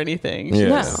face or anything. She's Yeah.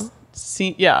 just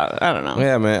I don't know.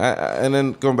 Yeah, man. And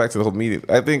then going back to the whole media,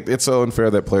 I think it's so unfair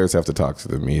that players have to talk to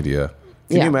the media.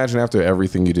 Can Yeah. you imagine after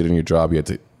everything you did in your job, you had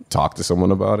to talk to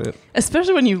someone about it?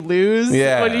 Especially when you lose.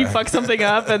 Yeah. When you fuck something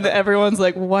up and everyone's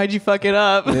like, why'd you fuck it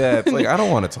up? Yeah, it's I don't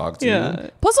want to talk to Yeah. you.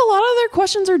 Plus, a lot of their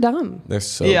questions are dumb. They're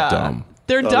so Yeah. dumb.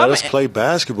 They're Let dumb. us play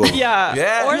basketball. Yeah.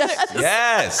 Yes. Or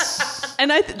Yes.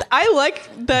 and I like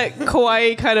that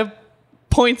Kawhi kind of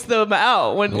points them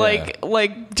out when Yeah.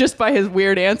 like just by his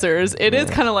weird answers. It is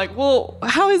kind of like, well,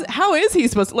 how is he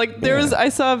supposed to, like, I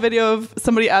saw a video of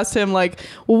somebody asked him like,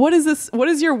 well, what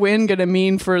is your win gonna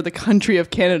mean for the country of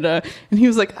Canada? And he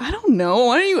was like, I don't know.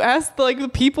 Why don't you ask like the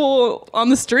people on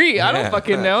the street? I don't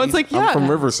fucking know. It's like, I'm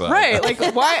from Riverside. right, like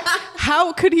why,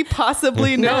 how could he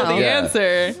possibly know No. the Yeah.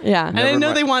 answer? Yeah. And I Never know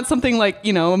mind. they want something like,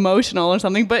 you know, emotional or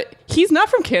something, but he's not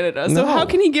from Canada, so No. how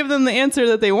can he give them the answer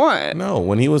that they want? No,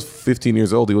 when he was 15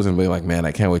 years old, he wasn't really like, man,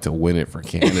 I can't wait to win it for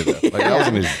Canada. Like, that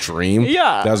wasn't his dream.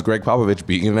 Yeah. That was Greg Popovich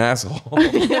being an asshole.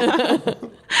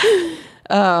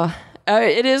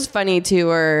 It is funny too,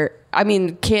 or I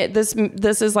mean, this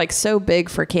is like so big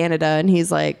for Canada, and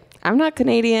he's like, I'm not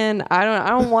Canadian. I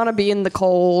don't want to be in the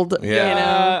cold. Yeah. You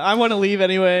know? I want to leave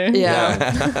anyway.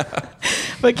 Yeah.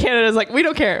 But Canada's like, we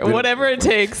don't care. Whatever it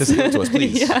takes. Just give it to us,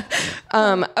 please. Yeah.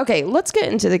 Okay, let's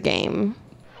get into the game.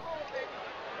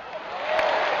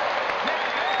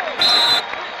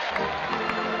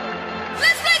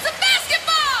 Let's play some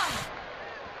basketball!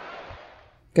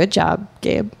 Good job,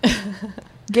 Gabe.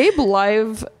 Gabe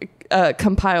live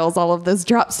compiles all of those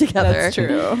drops together. That's true.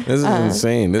 This is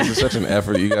insane. This is such an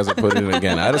effort you guys are putting in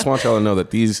again. I just want y'all to know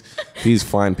that these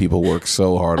fine people work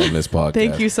so hard on this podcast.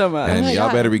 Thank you so much. And Oh my y'all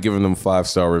God. better be giving them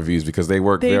 5-star reviews because they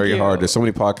work Thank very you. hard. There's so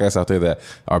many podcasts out there that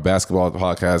are basketball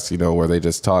podcasts, you know, where they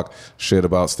just talk shit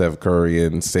about Steph Curry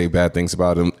and say bad things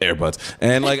about him. Airbuds.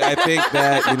 And like, I think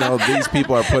that, you know, these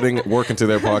people are putting work into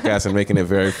their podcast and making it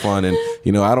very fun. And,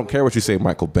 you know, I don't care what you say,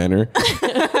 Michael Benner.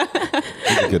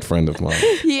 He's a good friend of mine.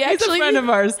 He He's a friend of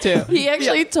ours too. He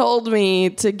actually told me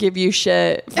to give you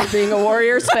shit for being a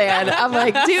Warriors fan. I'm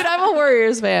like, dude, I'm a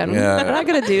Warriors fan. Yeah. I'm not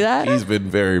gonna do that. He's been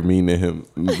very mean to him,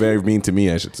 very mean to me,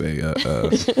 I should say,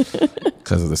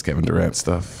 because of this Kevin Durant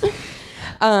stuff.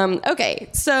 Okay,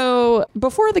 so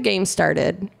before the game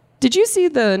started, did you see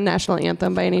the national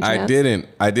anthem by any chance?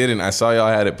 I didn't. I saw y'all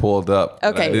had it pulled up.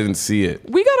 But Okay. I didn't see it.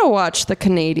 We gotta watch the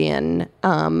Canadian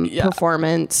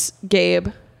performance, Gabe.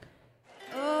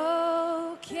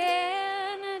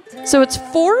 So it's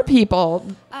 4 people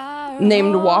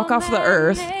named Walk Off the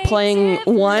Earth playing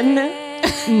one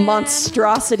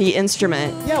monstrosity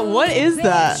instrument. Yeah, what is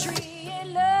that?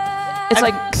 It's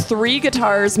like 3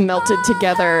 guitars melted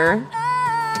together.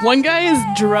 One guy is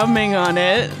drumming on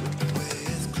it.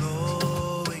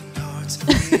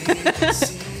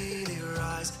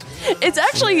 It's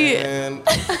actually And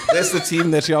that's the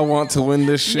team that y'all want to win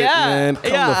this shit, man. Come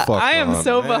the fuck I am on,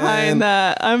 so man. behind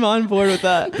that. I'm on board with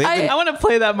that. I want to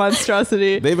play that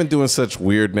monstrosity. They've been doing such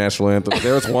weird national anthems.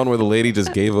 There was one where the lady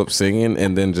just gave up singing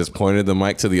and then just pointed the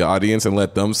mic to the audience and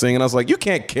let them sing. And I was like, you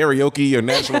can't karaoke your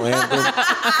national anthem.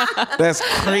 That's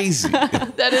crazy.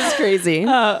 that is crazy.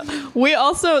 We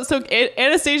also, so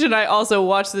Anastasia and I also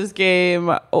watched this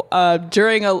game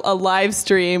during a live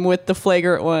stream with the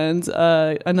Flagrant Ones,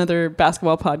 another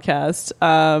basketball podcast.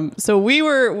 So we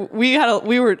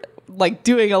were like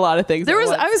doing a lot of things. I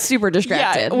was super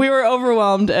distracted. Yeah, we were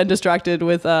overwhelmed and distracted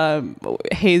with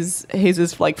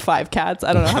Hayes's like 5 cats.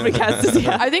 I don't know how many cats does he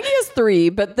have. I think he has 3,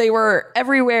 but they were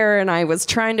everywhere, and I was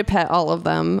trying to pet all of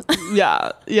them.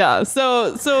 Yeah.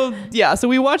 So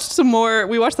we watched some more.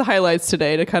 We watched the highlights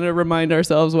today to kind of remind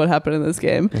ourselves what happened in this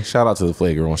game. Shout out to the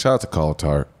Flagrant one. Shout out to Carl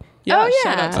Tart. Yeah, Oh,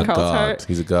 yeah. shout out to A Carl god. Tart.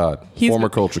 He's a god. He's- Former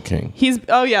culture king.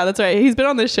 That's right. He's been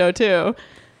on this show too.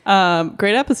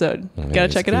 Great episode. Gotta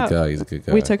check it out. He's a good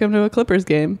guy. We took him to a Clippers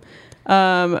game.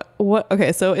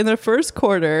 Okay, so in the first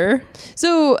quarter,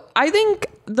 So I think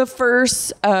the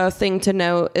first thing to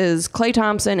note is Klay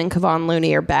Thompson and Kevon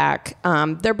Looney are back.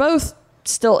 They're both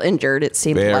still injured, it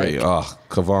seems Very. like. Oh,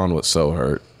 Kevon was so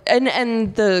hurt.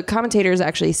 And the commentators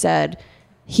actually said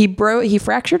he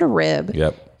fractured a rib.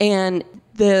 Yep. And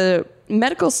the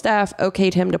medical staff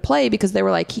okayed him to play because they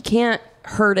were like, he can't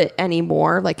hurt it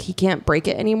anymore. Like, he can't break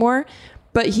it anymore.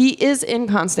 But he is in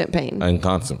constant pain. And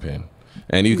constant pain.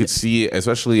 And you could see,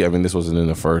 especially, I mean, this wasn't in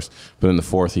the first, but in the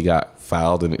fourth, he got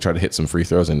fouled and he tried to hit some free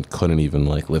throws and couldn't even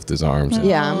like lift his arms.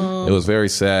 Yeah. It was very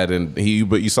sad. And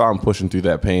but you saw him pushing through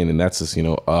that pain, and that's just,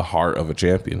 a heart of a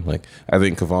champion. Like, I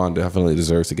think Kevon definitely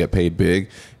deserves to get paid big.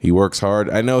 He works hard.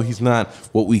 I know he's not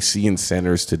what we see in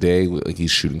centers today, like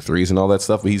he's shooting threes and all that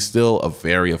stuff, but he's still a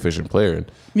very efficient player.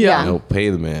 And, Yeah. pay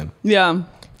the man. yeah.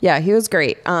 Yeah, he was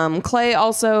great. Clay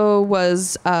also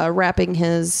was wrapping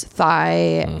his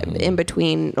thigh in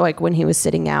between, like when he was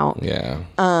sitting out. Yeah.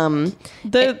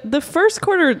 The first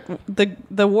quarter,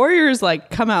 the Warriors like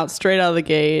come out straight out of the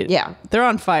gate. Yeah. They're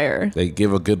on fire. They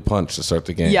give a good punch to start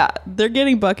the game. Yeah, they're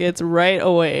getting buckets right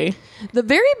away. The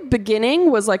very beginning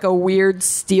was like a weird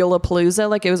Steelapalooza.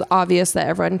 Like it was obvious that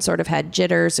everyone sort of had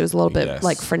jitters. It was a little bit Yes.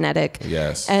 like frenetic.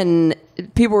 Yes. And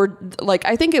people were like,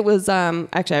 I think it was,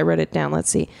 actually I wrote it down. Let's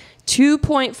see.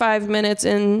 2.5 minutes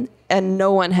in and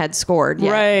no one had scored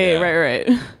yet.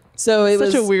 Right. So it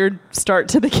was such a weird start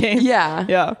to the game. Yeah.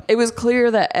 Yeah. It was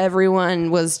clear that everyone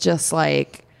was just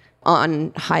like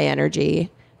on high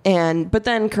energy. But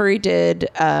then Curry did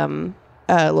a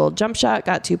little jump shot,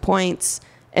 got 2 points,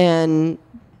 and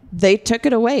they took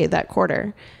it away that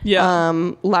quarter.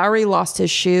 Yeah. Lowry lost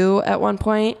his shoe at one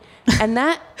point, and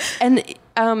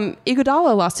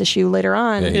Iguodala lost his shoe later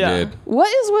on. Yeah, he did. What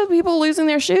is with people losing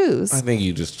their shoes? I think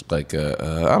you just like,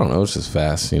 I don't know, it's just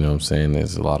fast. You know what I'm saying?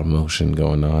 There's a lot of motion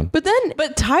going on. But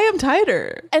tie him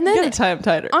tighter. And then you gotta tie him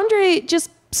tighter. Andre just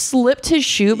slipped his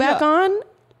shoe back on.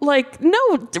 Like,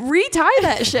 no, retie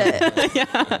that shit.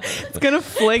 Yeah, it's gonna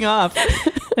fling off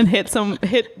and hit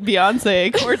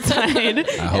Beyonce courtside.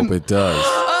 I hope it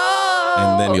does.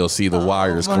 And then you'll see the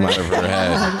wires come out of her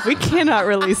head. We cannot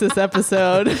release this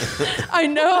episode. I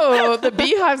know. The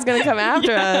Beehive's going to come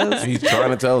after us. He's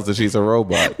trying to tell us that she's a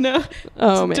robot. No.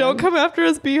 Oh, man. Don't come after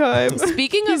us, Beehive.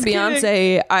 Speaking of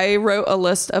Beyonce, I wrote a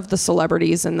list of the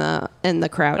celebrities in the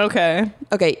crowd. Okay,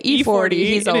 E40.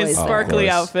 He's in always his there. sparkly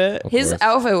outfit. His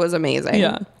outfit was amazing.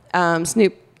 Yeah.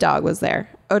 Snoop Dogg was there.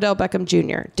 Odell Beckham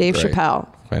Jr., Dave Great. Chappelle,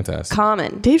 Fantastic.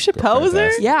 Common. Dave Chappelle was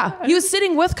there? Fantastic. Yeah, he was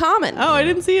sitting with Common. Oh, I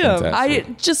didn't see him. Fantastic.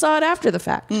 I just saw it after the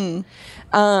fact.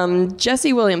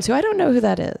 Jesse Williams, who I don't know who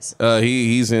that is.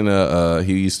 He's in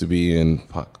he used to be in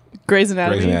Grey's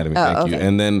Anatomy. Grey's Anatomy, thank you. okay.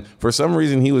 And then for some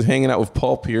reason he was hanging out with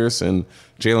Paul Pierce and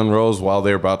Jalen Rose while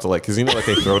they're about to because like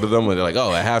they throw to them and they're like,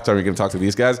 oh, at halftime you're gonna talk to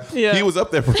these guys. Yeah. He was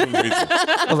up there for some reason.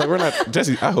 I was like, we're not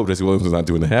Jesse. I hope Jesse Williams is not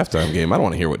doing the halftime game. I don't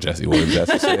want to hear what Jesse Williams has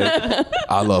to say.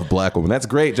 I love black women. That's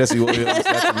great, Jesse Williams.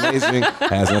 That's amazing.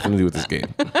 Has nothing to do with this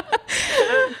game.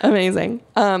 Amazing.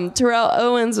 Terrell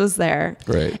Owens was there.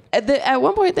 Great. At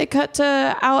one point, they cut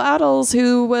to Al Attles,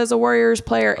 who was a Warriors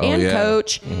player and yeah.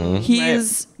 coach.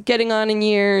 He's getting on in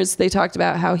years. They talked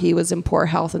about how he was in poor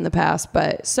health in the past,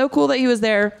 but so cool that he was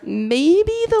there.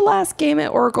 Maybe the last game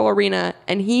at Oracle Arena,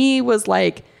 and he was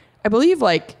like, I believe,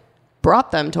 like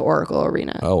brought them to Oracle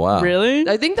Arena. Oh wow. Really?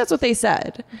 I think that's what they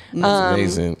said. That's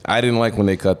amazing. I didn't like when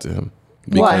they cut to him.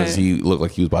 Because he looked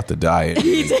like he was about to die.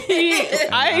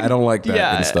 I don't like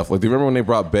that and stuff. Like, do you remember when they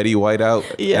brought Betty White out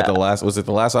at the last? Was it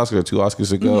the last Oscar or 2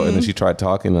 Oscars ago? And then she tried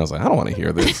talking, and I was like, I don't want to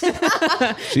hear this.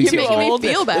 She's You're making me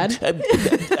feel bad.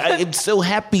 I am so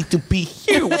happy to be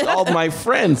here with all my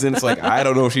friends, and it's like I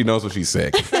don't know if she knows what she's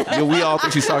saying. We all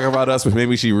think she's talking about us, but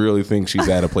maybe she really thinks she's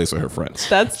at a place with her friends.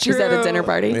 That's true. She's at a dinner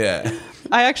party. Yeah.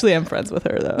 I actually am friends with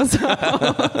her though.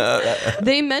 So.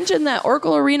 They mentioned that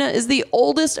Oracle Arena is the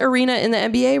oldest arena in the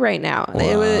NBA right now.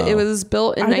 Wow. It was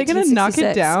built in Are they 1966. gonna knock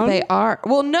it down? They are.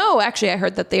 Well, no, actually, I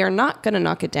heard that they are not going to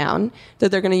knock it down.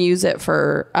 That they're going to use it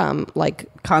for like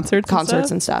Concerts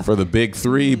and stuff. For the big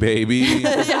 3, baby.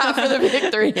 Yeah, for the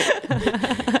big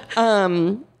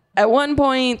 3. At one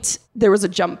point, there was a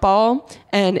jump ball,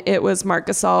 and it was Marc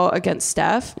Gasol against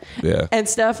Steph. Yeah. And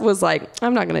Steph was like,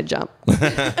 I'm not going to jump.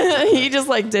 He just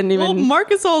like didn't even. Well, Marc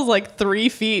Gasol's like 3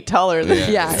 feet taller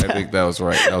than Yeah. I think that was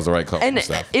right. That was the right call. And from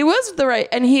Steph. it was the right,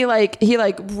 and he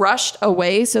rushed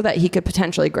away so that he could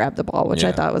potentially grab the ball, which I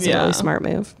Yeah. thought was a really smart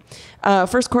move.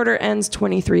 First quarter ends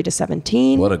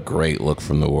 23-17. What a great look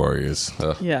from the Warriors.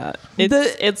 Ugh. Yeah.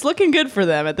 It's looking good for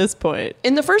them at this point.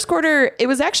 In the first quarter, it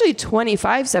was actually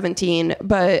 25-17,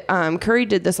 but Curry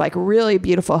did this like really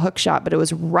beautiful hook shot, but it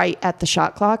was right at the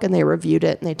shot clock, and they reviewed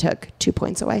it and they took 2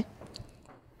 points away.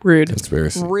 Rude.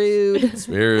 Conspiracy. Rude.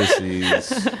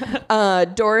 Conspiracies.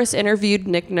 Doris interviewed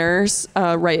Nick Nurse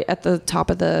right at the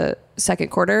top of the second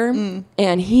quarter,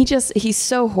 and he's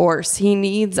so hoarse. He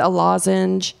needs a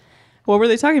lozenge. What were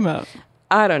they talking about?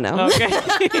 I don't know. Okay.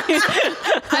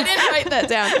 I didn't write that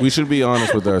down. We should be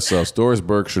honest with ourselves. Doris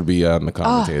Burke should be on the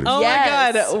commentators. Oh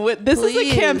Yes. my God. This is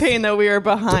Please. a campaign that we are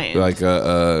behind. Like,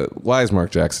 why is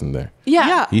Mark Jackson there?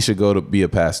 Yeah. He should go to be a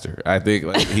pastor. I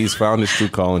think he's found his true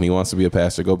calling. He wants to be a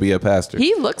pastor. Go be a pastor.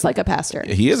 He looks like a pastor.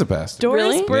 He is a pastor. Doris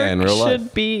Really? Burke Yeah, in real life.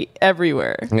 should be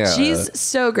everywhere. Yeah, She's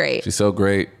so great. she's so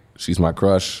great. She's my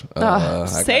crush.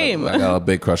 Same. I got a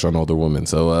big crush on older women.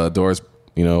 So Doris,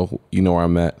 you know where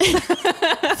I'm at.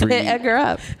 Hit Edgar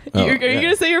up. Are you going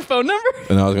to say your phone number?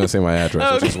 And I was going to say my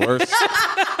address, which is worse.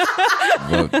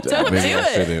 But maybe I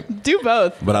shouldn't. Do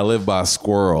both. But I live by a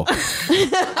squirrel.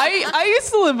 I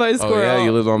used to live by a squirrel. Oh yeah,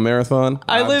 you live on Marathon?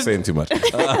 I'm live- saying too much.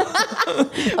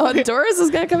 Oh, Doris is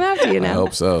gonna come after you I now.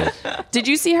 hope so. Did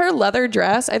you see her leather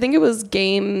dress? I think it was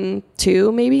game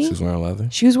 2, maybe. She was wearing leather.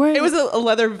 She was wearing. It was a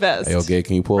leather vest. Hey, okay,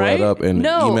 can you pull Right? that up and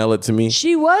No. email it to me?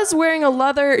 She was wearing a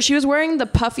leather. She was wearing the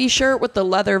puffy shirt with the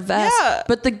leather vest. Yeah.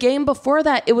 But the game before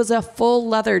that, it was a full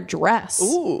leather dress.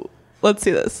 Ooh. Let's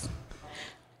see this.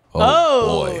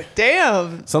 Oh, boy.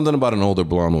 Damn. Something about an older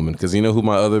blonde woman, because you know who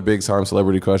my other big time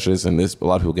celebrity crush is, and this a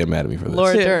lot of people get mad at me for this.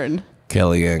 Laura Dern.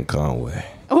 Kellyanne Conway.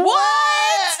 What?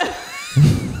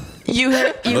 You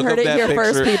heard Look it up that here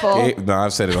first, picture. people. No,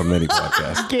 I've said it on many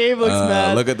podcasts. Gabe looks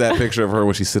mad. Look at that picture of her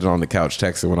when she's sitting on the couch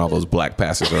texting when all those black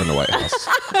pastors are in the White House.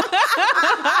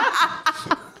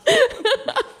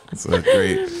 It's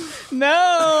great.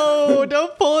 No,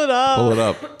 don't pull it up. Pull it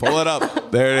up. Pull it up.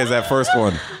 There it is, that first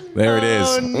one. There it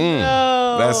is.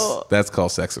 No. That's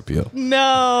called sex appeal.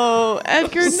 No,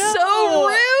 Edgar, no. So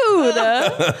rude.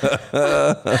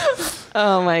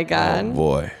 Oh my God. Oh,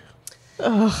 boy.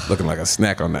 Looking like a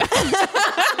snack on that.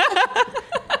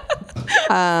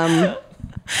 I'm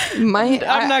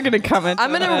not going to comment. I'm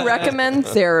going to recommend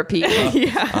therapy.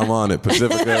 I'm on it.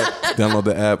 Pacifica. Download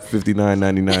the app.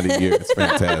 $59.99 a year. It's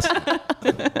fantastic.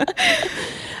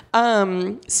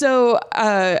 So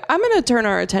I'm going to turn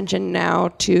our attention now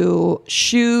to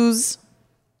shoes.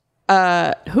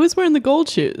 Who's wearing the gold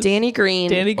shoes? Danny Green.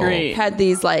 Danny Green. had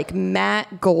these like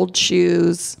matte gold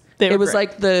shoes. They were It was great.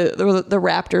 like the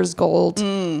Raptors gold.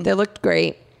 They looked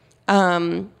great.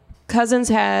 Cousins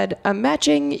had a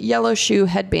matching yellow shoe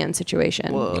headband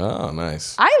situation. Oh,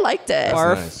 nice. I liked it.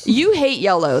 Nice. You hate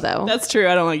yellow though. That's true.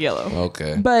 I don't like yellow.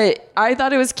 Okay. But I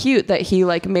thought it was cute that he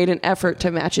like made an effort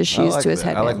to match his shoes I like to his that. I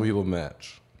headband. like when people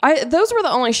match. Those were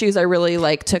the only shoes I really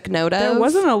like took note of. There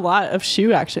wasn't a lot of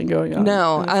shoe action going on.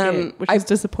 No, in this game, which is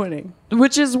disappointing.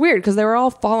 Which is weird because they were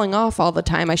all falling off all the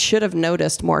time. I should have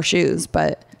noticed more shoes,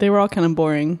 but They were all kind of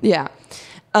boring. yeah.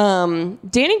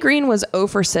 Danny Green was 0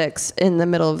 for 6 in the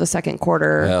middle of the second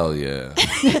quarter. Hell yeah.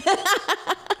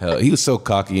 Hell, he was so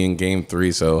cocky in game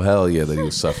 3, so hell yeah that he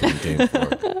was suffering in game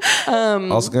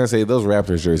 4. Also gonna say those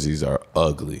Raptors jerseys are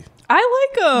ugly. I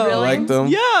like them. Really? I like them.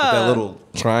 Yeah. With that little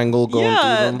triangle going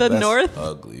Yeah, through them. the That's north.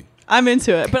 ugly. I'm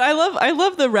into it, but I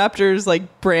love the Raptors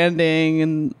like branding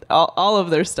and all of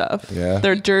their stuff. Yeah.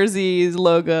 Their jerseys,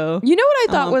 logo. You know what I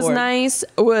I'm thought on was board. nice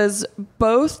was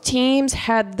both teams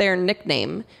had their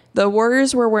nickname. The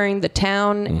Warriors were wearing the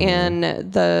town and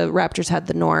the Raptors had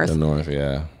the North. The North,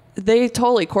 yeah. They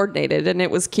totally coordinated and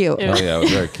it was cute. Oh yeah, it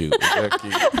was very cute. It was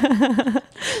very cute.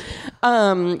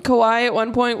 Kawhi at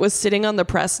one point was sitting on the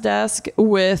press desk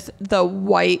with the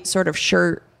white sort of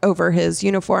shirt over his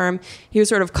uniform. He was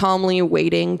sort of calmly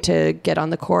waiting to get on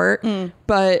the court.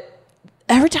 But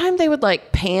every time they would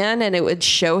like pan and it would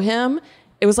show him,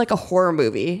 it was like a horror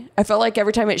movie. I felt like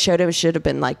every time it showed him, it should have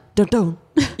been like, dun dun,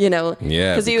 you know?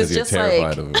 Yeah, he was you're just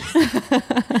terrified like, of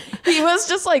him. he was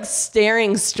just like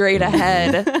staring straight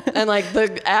ahead and like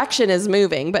the action is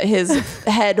moving, but his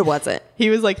head wasn't.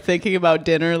 He was like thinking about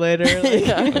dinner later.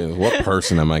 Like, Like, what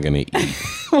person am I gonna eat?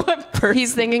 what person?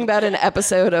 He's thinking about an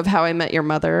episode of How I Met Your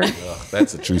Mother.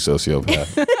 That's a true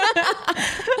sociopath.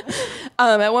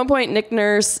 At one point, Nick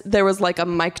Nurse, there was like a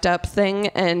mic'd up thing,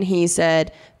 and he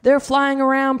said, "They're flying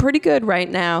around pretty good right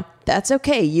now. That's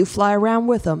okay. You fly around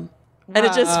with them." And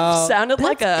it just Wow. sounded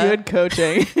like a Good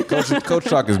coaching. Coach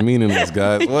talk is meaningless,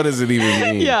 guys. What does it even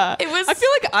mean? Yeah. It was- I feel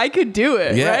like I could do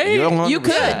it, Yeah, right? you're 100%, You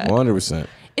could. 100%.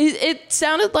 It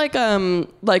sounded like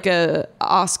a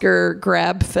Oscar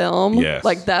grab film. Yes.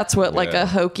 Like that's what like Yeah. a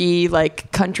hokey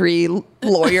like country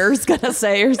lawyer's gonna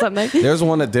say or something. There's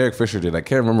one that Derek Fisher did. I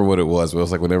can't remember what it was, but it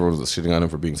was like when everyone was shitting on him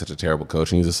for being such a terrible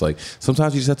coach. And he's just like,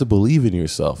 sometimes you just have to believe in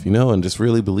yourself, you know, and just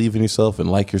really believe in yourself and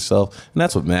like yourself. And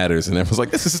that's what matters. And everyone's like,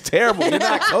 this is terrible. You're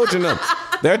not coaching them.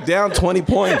 They're down 20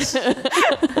 points.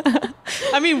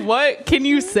 I mean, what can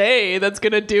you say that's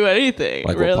going to do anything?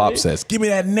 Like really? what Pop says, give me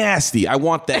that nasty. I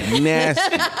want that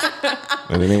nasty.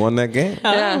 And then they won that game.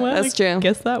 Yeah, well, that's I true.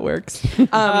 guess that works.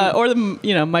 Or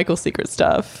the Michael Secret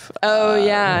stuff. Oh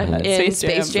yeah, in Space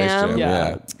Space Jam. Jam.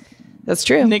 Yeah. That's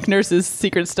true. Nick Nurse's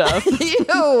secret stuff.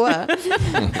 Ew.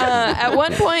 At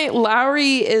one point,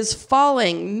 Lowry is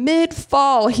falling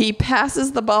mid-fall. He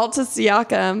passes the ball to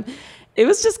Siakam. It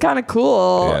was just kind of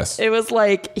cool. Yes. It was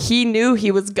like he knew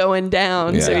he was going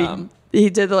down, Yeah. so he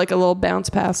did like a little bounce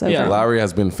pass over. Yeah. Lowry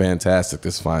has been fantastic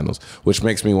this finals, which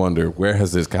makes me wonder, where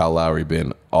has this Kyle Lowry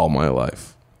been all my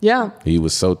life? Yeah. He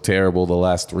was so terrible the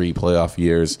last 3 playoff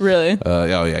years. Really? Oh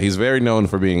yeah, he's very known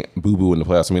for being boo boo in the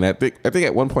playoffs. I mean, I think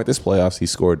at one point this playoffs he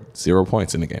scored 0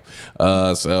 points in the game.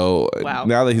 So Wow.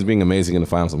 now that he's being amazing in the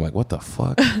finals, I'm like, what the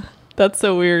fuck? That's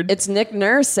so weird. It's Nick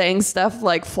Nurse saying stuff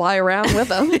like fly around with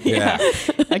him. Yeah.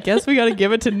 I guess we got to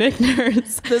give it to Nick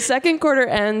Nurse. The second quarter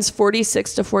ends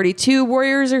 46-42.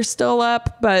 Warriors are still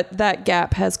up, but that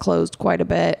gap has closed quite a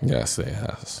bit. Yes, they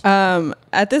has.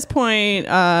 At this point,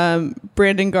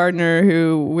 Brandon Gardner,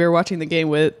 who we were watching the game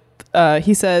with,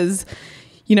 he says,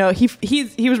 he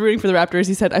was rooting for the Raptors.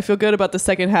 He said, I feel good about the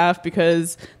second half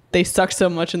because they sucked so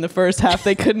much in the first half.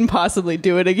 They couldn't possibly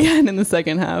do it again in the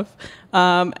second half.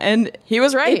 And he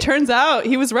was right. It turns out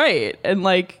he was right. And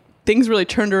things really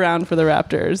turned around for the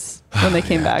Raptors when they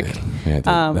came back.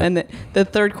 And the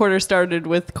third quarter started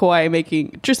with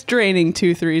Kawhi draining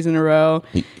 2 threes in a row.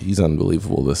 He's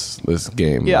unbelievable this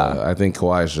game. Yeah. I think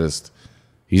Kawhi's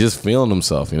he's just feeling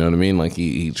himself. You know what I mean? Like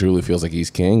he truly feels like he's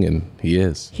king, and he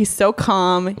is. He's so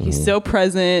calm. He's so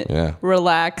present,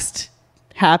 relaxed,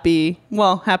 happy.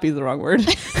 Well, happy is the wrong word.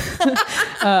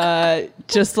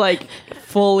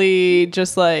 Fully,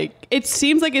 it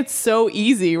seems like it's so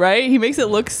easy, right? He makes it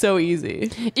look so easy.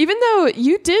 Even though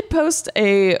you did post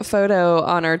a photo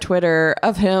on our Twitter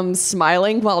of him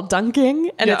smiling while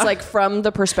dunking, and it's from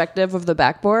the perspective of the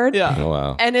backboard. Yeah. Oh,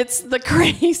 wow. And it's the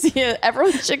craziest.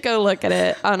 Everyone should go look at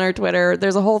it on our Twitter.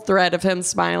 There's a whole thread of him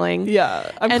smiling.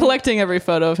 Yeah. I'm collecting every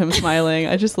photo of him smiling.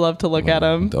 I just love to look at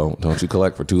him. Don't you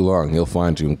collect for too long. He'll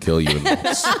find you and kill you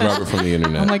and scrub it from the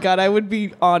internet. Oh my God, I would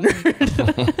be honored.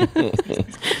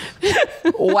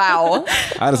 Wow.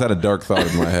 I just had a dark thought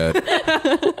in my head.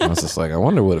 I was just like, I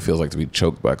wonder what it feels like to be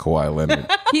choked by Kawhi Leonard.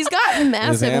 He's got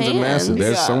massive His hands are massive.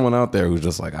 There's Yeah. someone out there who's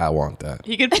just like, I want that.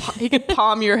 He could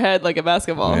palm your head like a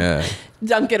basketball. Yeah.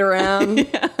 Dunk it around.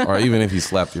 Or even if he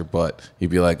slapped your butt,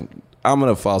 he'd be like, I'm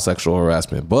going to file sexual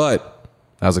harassment, but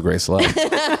that was a great slap.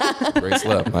 Great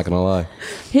slap, not going to lie.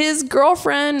 His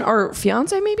girlfriend or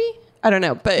fiance, maybe? I don't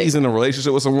know. But He's in a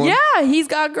relationship with someone? yeah, he's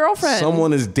got a girlfriend.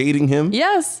 Someone is dating him?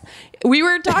 Yes. We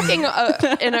were talking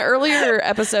in an earlier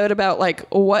episode about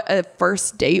what a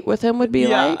first date with him would be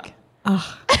like.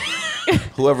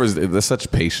 There's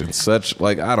such patience,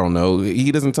 I don't know.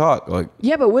 He doesn't talk.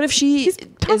 Yeah, but what if she is a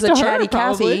to her, chatty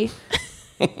probably.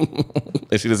 Cathy?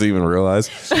 And she doesn't even realize.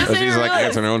 She's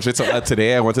answering her own shit. So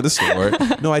today I went to the store.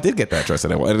 No, I did get that dress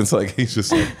that I wanted. And it's he's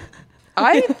just like.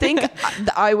 I think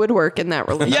I would work in that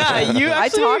relationship. Yeah, I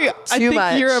talk I too think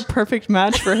much. you're a perfect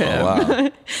match for him. Oh, wow.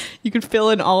 You could fill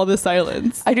in all of the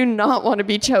silence. I do not want to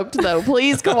be choked though.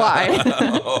 Please, Kawhi.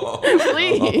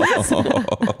 Please.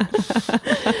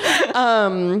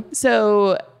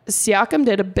 So Siakam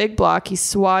did a big block. He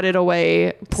swatted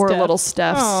away poor little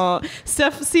Steph's. Oh,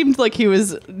 Steph seemed like he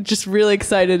was just really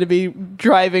excited to be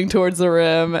driving towards the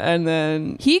rim, and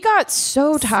then He got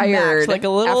so tired, smacked, like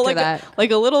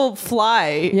a little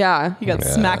fly. Yeah, He got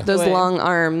smacked. those away. long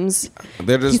arms.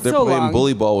 They're He's so playing long.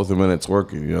 bully ball with him and it's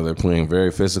working. They're playing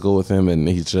very physical with him and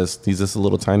he's just a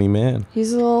little tiny man.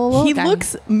 He's a little He guy.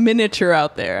 looks miniature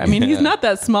out there. I mean, he's not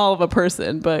that small of a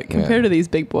person, but compared to these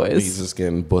big boys, He's just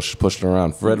getting pushed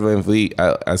around. Fred VanVleet,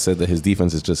 I said that his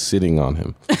defense is just sitting on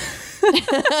him.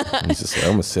 He's just like,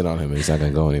 I'm gonna sit on him and he's not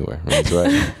gonna go anywhere. And he's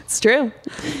right. It's true.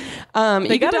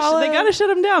 they gotta shut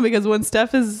him down because when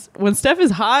Steph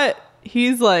is hot,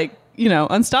 he's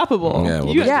unstoppable. Yeah,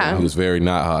 well, he was very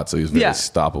not hot, so he was very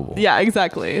stoppable. Yeah,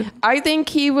 exactly. I think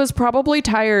he was probably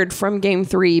tired from game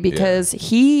 3 because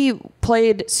he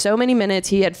played so many minutes.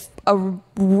 He had a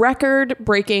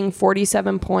record-breaking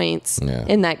 47 points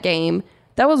in that game.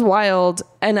 That was wild.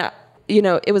 And,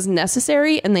 it was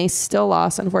necessary and they still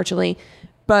lost, unfortunately.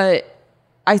 But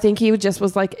I think he just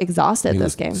was exhausted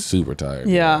this game. Super tired.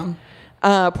 Yeah.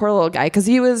 Poor little guy. Because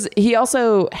he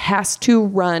also has to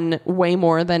run way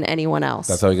more than anyone else.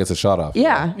 That's how he gets a shot off.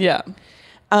 Yeah. Yeah.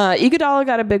 Iguodala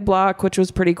got a big block, which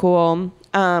was pretty cool.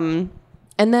 And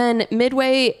then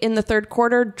midway in the third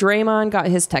quarter, Draymond got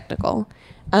his technical.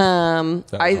 That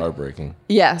was heartbreaking.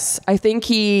 Yes. I think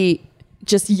he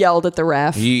just yelled at the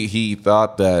ref. He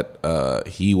thought that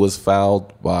he was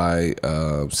fouled by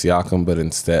Siakam, but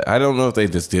instead, I don't know if they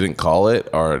just didn't call it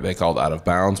or they called out of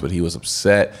bounds, but he was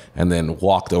upset and then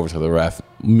walked over to the ref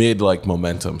mid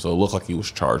momentum, so it looked like he was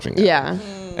charging it. Yeah.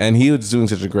 And he was doing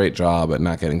such a great job at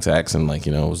not getting taxed and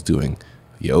was doing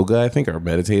yoga, I think, or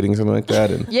meditating, something like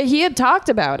that. And Yeah, he had talked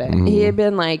about it. He had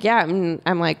been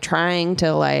I'm trying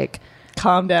to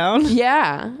Calm down.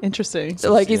 yeah. Interesting.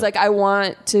 So he's I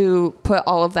want to put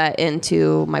all of that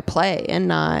into my play and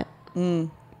not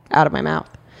out of my mouth.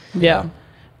 Yeah.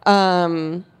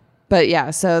 But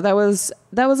yeah, so that was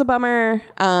a bummer.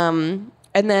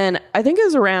 And then I think it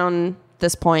was around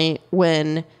this point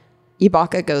when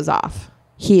Ibaka goes off.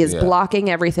 He is blocking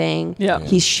everything. Yeah.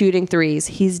 He's shooting threes.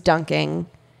 He's dunking.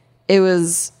 It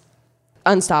was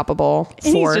unstoppable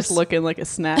And force. he's just looking like a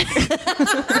snack.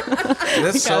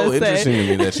 That's so interesting to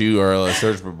me that you are a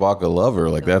Serge Ibaka lover.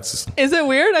 Like that's. Is it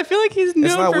weird? I feel like he's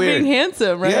known not for weird. being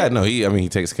handsome, right? Yeah, no, he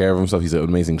takes care of himself. He's an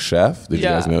amazing chef. Did you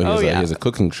guys know he has a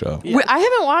cooking show? I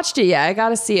haven't watched it yet. I got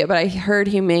to see it, but I heard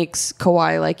he makes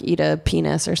Kawhi like eat a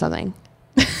penis or something.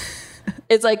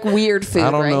 It's like weird food.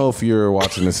 I don't right? know if you're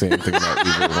watching the same thing that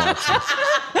we've been watching.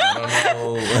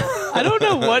 I don't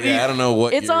know what I don't know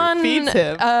what It's on feeds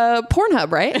him. Pornhub,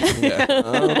 right?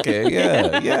 Okay,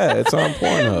 yeah, it's on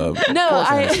Pornhub. No,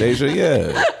 Anastasia,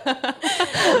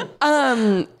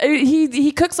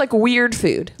 he cooks like weird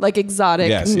food, like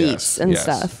exotic meats and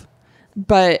stuff.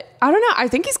 But I don't know. I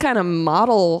think he's kind of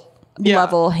model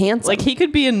level handsome. Like he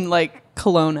could be in like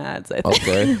cologne ads, I think.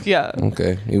 Okay. Yeah.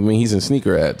 Okay. I mean, he's in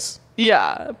sneaker ads.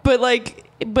 Yeah.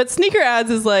 But sneaker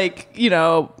ads is like, you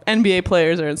know, NBA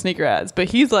players are in sneaker ads, but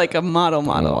he's like a model.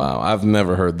 Oh, wow. I've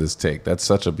never heard this take. That's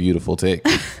such a beautiful take.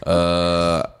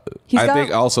 I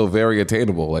think also very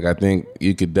attainable. Like, I think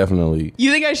you could definitely.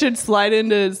 You think I should slide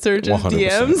into Serge's 100%,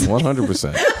 DMs?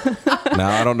 100%.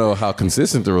 Now, I don't know how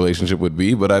consistent the relationship would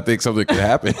be, but I think something could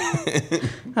happen.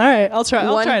 All right. I'll try.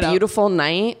 One try it out. beautiful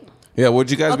night. Yeah,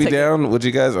 would you guys be down? Would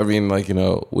you guys, I mean, like, you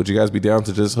know, would you guys be down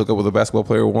to just hook up with a basketball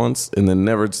player once and then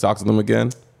never talk to them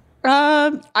again?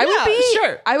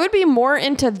 I would be more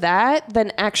into that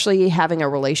than actually having a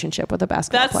relationship with a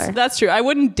basketball player. That's true. I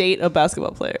wouldn't date a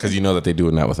basketball player. Because you know that they're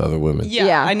doing that with other women.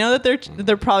 Yeah. I know that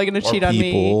they're probably going to cheat on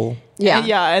me.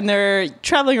 Yeah. And they're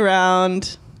traveling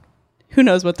around. Who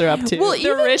knows what they're up to? Well,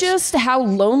 they're even rich. just how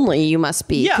lonely you must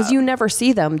be because Yeah. you never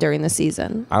see them during the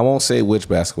season. I won't say which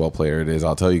basketball player it is.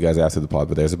 I'll tell you guys after the pod.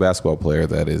 But there's a basketball player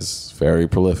that is very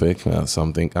prolific.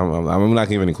 Something I'm not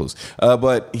giving any clues.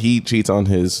 But he cheats on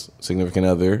his significant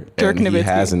other, Dirk and he Nowitzki.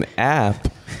 has an app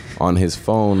on his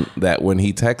phone that when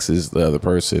he texts the other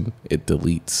person, it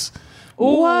deletes.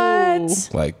 What?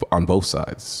 Like on both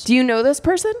sides. Do you know this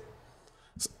person?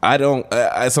 I don't.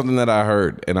 It's something that I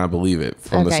heard, and I believe it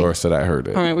from the Okay. source that I heard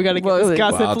it. All right, we got to get this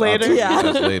gossip I'll later. tell you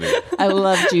guys later. I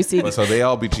love juicy. But so they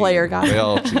all be cheating. Player gossip. They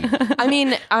all cheat. I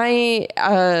mean,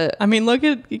 I mean, look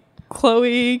at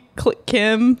Chloe,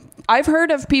 Kim. I've heard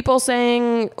of people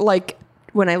saying, like,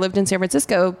 when I lived in San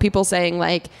Francisco, people saying,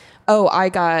 like, oh, I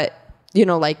got, you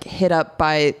know, like, hit up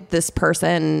by this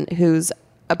person who's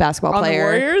a basketball On the player.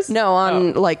 Warriors? No,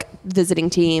 on, like, visiting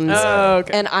teams. Oh,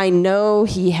 okay. And I know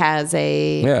he has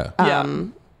a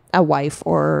wife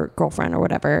or girlfriend or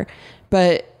whatever.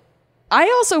 But I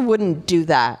also wouldn't do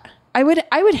that. I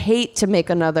would hate to make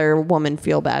another woman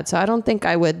feel bad. So I don't think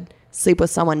I would sleep with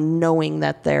someone knowing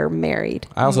that they're married.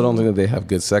 I also don't think that they have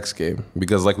good sex game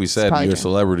because, like we said, probably you're a true.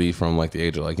 celebrity from like the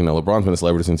age of, like, you know, LeBron's been a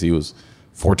celebrity since he was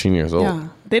 14 years old. Yeah.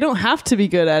 They don't have to be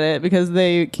good at it because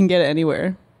they can get it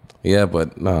anywhere. Yeah,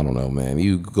 but no, I don't know, man.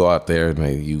 You go out there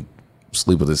and you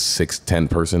sleep with a 6'10"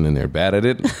 person and they're bad at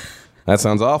it. That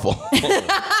sounds awful.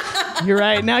 You're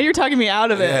right. Now you're talking me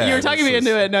out of it. Yeah, you were talking me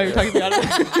into it. Now you're talking me out of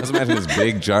it. Just imagine this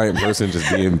big giant person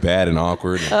just being bad and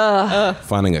awkward, and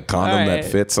finding a condom all that right.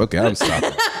 fits. Okay, I'm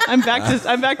stopping. I'm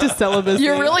back to celibacy.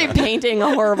 You're really painting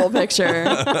a horrible picture.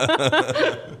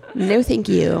 No, thank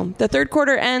you. The third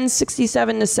quarter ends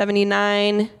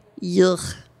 67-79.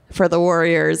 Yuck. For the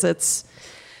Warriors, it's...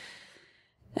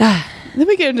 Then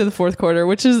we get into the fourth quarter,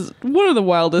 which is one of the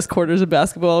wildest quarters of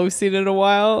basketball we've seen in a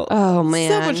while. Oh, man.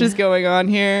 So much is going on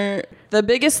here. The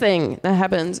biggest thing that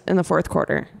happens in the fourth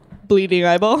quarter. Bleeding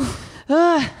eyeball.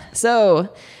 So,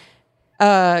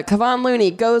 Kevon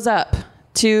Looney goes up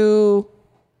to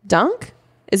dunk.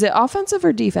 Is it offensive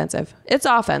or defensive? It's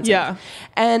offensive. Yeah.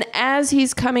 And as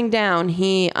he's coming down,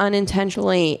 he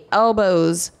unintentionally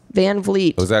elbows Van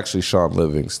Vliet. It was actually Sean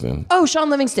Livingston. Oh, Sean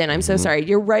Livingston. I'm so sorry.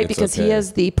 You're right, It's because he okay.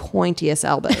 has the pointiest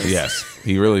elbows. Yes,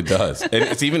 he really does. And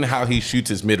it's even how he shoots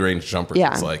his mid-range jumper.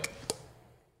 Yeah. It's like,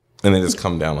 and they just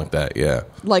come down like that. Yeah.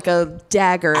 Like a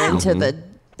dagger into the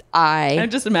I eye.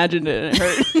 just imagined it and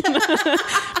it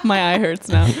hurt. My eye hurts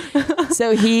now.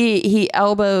 So he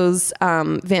elbows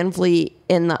Van Vliet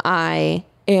in the eye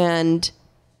and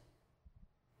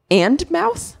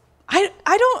mouth.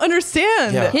 I don't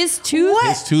understand. Yeah. His tooth.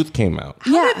 His tooth came out.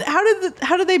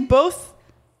 How did they both?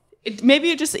 Maybe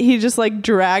he just like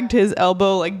dragged his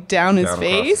elbow like down his Down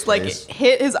across face, his like face. it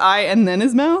hit his eye and then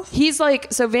his mouth. He's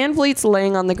like, so Van Vliet's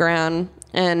laying on the ground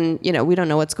and, you know, we don't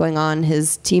know what's going on.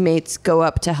 His teammates go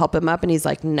up to help him up and he's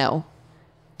like, no,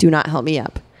 do not help me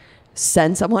up.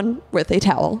 send someone with a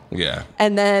towel. Yeah.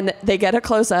 And then they get a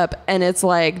close up and it's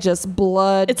like just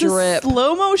blood It's drip. a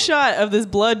slow-mo shot of this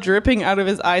blood dripping out of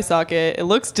his eye socket. It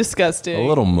looks disgusting. A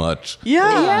little much. Yeah. A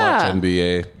little Yeah. much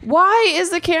NBA. Why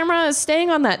is the camera staying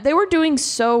on that? They were doing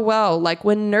so well. Like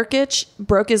when Nurkic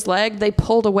broke his leg, they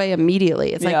pulled away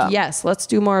immediately. It's like, Yeah. yes, let's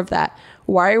do more of that.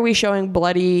 Why are we showing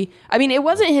bloody? I mean, it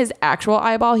wasn't his actual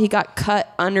eyeball. He got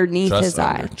cut underneath his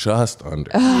eye. Just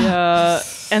under. Yeah.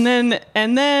 And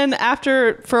then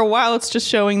after, for a while, it's just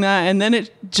showing that. And then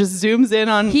it just zooms in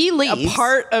on He leaves. a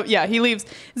part of, he leaves.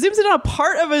 Zooms in on a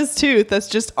part of his tooth that's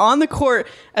just on the court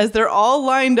as they're all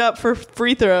lined up for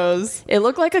free throws. It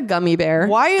looked like a gummy bear.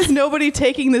 Why is nobody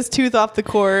taking this tooth off the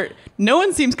court? No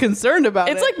one seems concerned about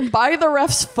It's it. like by the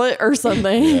ref's foot or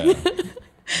something. Yeah.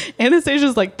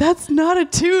 Anastasia's like, that's not a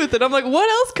tooth. And I'm like, what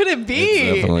else could it It's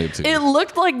be? definitely a tooth. It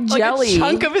looked like jelly. Like a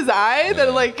chunk of his eye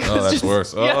that like Oh, was that's just,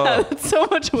 worse. Yeah, Oh. that's so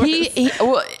much worse.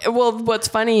 Well, what's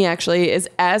funny actually is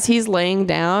as he's laying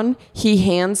down, he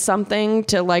hands something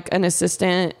to like an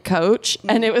assistant coach,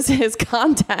 and it was his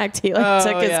contact. He like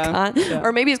took his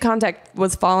or maybe his contact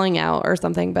was falling out or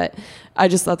something. But I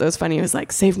just thought that was funny. He was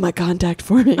like, "Save my contact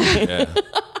for me."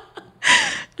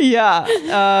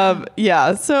 Yeah.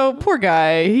 Yeah. So poor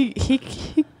guy.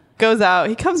 He goes out.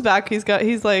 He comes back. He's got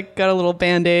a little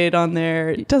Band-Aid on there.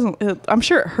 It doesn't. I'm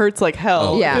sure it hurts like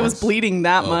hell. Oh, yeah. If it was bleeding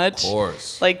that Of much.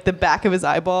 course. Like the back of his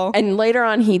eyeball. And later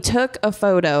on, he took a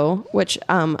photo, which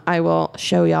I will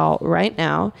show y'all right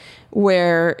now,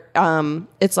 where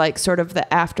it's like sort of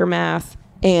the aftermath,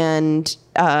 and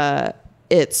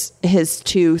it's his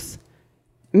tooth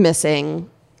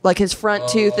missing. Like his front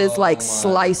tooth is like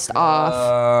sliced off.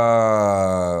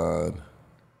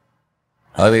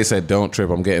 Like they said, don't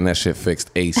trip. I'm getting that shit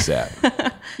fixed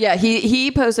ASAP. Yeah, he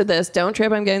posted this. Don't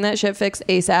trip. I'm getting that shit fixed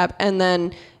ASAP. And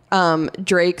then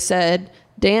Drake said,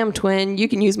 "Damn, twin, you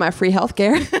can use my free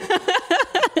healthcare."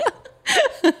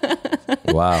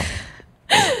 Wow.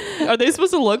 Are they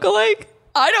supposed to look alike?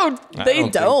 I don't. They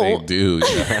don't. Think they do.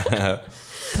 Yeah.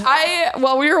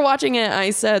 While we were watching it,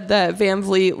 I said that Van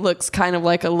Vliet looks kind of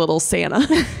like a little Santa.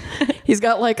 He's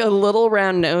got like a little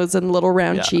round nose and little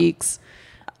round cheeks.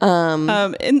 In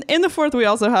the fourth, we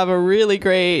also have a really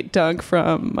great dunk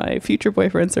from my future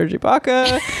boyfriend Serge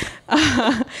Ibaka.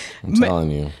 I'm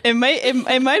telling you. It might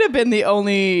have been the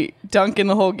only dunk in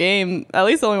the whole game, at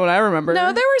least the only one I remember.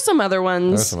 No, there were some other ones.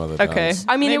 There's some other Okay. dunks.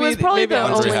 I mean, it was probably maybe the I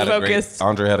was only just focused.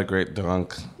 Andre had a great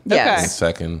dunk. Yes. Okay. In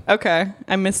second. Okay,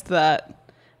 I missed that.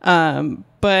 Yeah,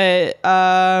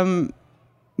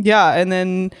 and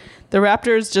then the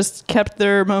Raptors just kept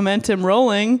their momentum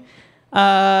rolling,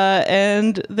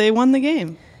 and they won the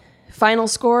game. Final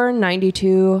score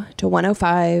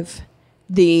 92-105.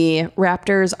 The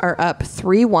Raptors are up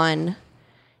 3-1.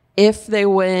 If they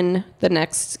win the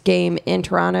next game in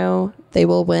Toronto, they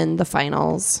will win the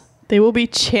finals. They will be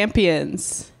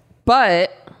champions.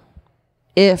 But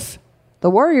if the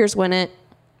Warriors win it,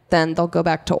 then they'll go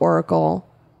back to Oracle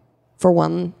for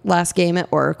one last game at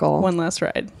Oracle. One last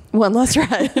ride. One last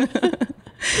ride.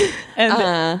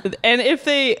 And if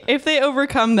they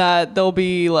overcome that, they'll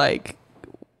be like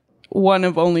one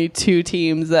of only two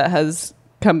teams that has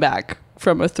come back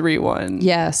from a 3-1.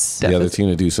 Yes. The other team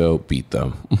to do so beat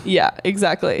them. Yeah,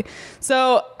 exactly.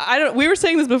 So we were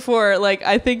saying this before, like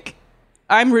I think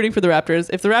I'm rooting for the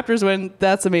Raptors. If the Raptors win,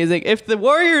 that's amazing. If the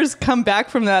Warriors come back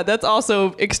from that, that's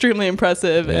also extremely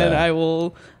impressive, Yeah. and I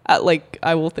will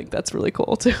think that's really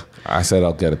cool too. I said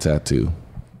I'll get a tattoo.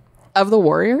 Of the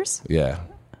Warriors? Yeah.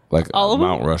 Like All of them?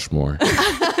 Mount Rushmore.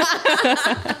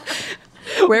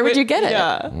 Where would you get it?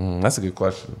 Yeah. That's a good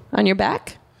question. On your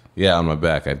back? Yeah, on my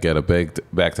back. I'd get a big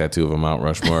back tattoo of a Mount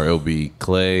Rushmore. It'll be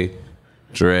Clay,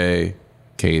 Dre,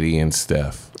 Katie, and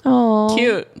Steph. Oh,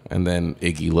 Cute. And then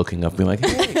Iggy looking up, being like,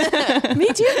 "Hey." me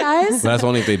too, guys. That's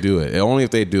only if they do it. Only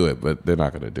if they do it, but they're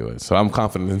not going to do it. So I'm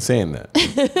confident in saying that.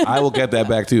 I will get that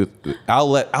back too.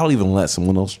 I'll even let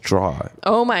someone else draw it.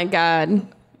 Oh my God.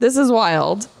 This is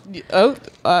wild. Oh,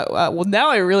 well, now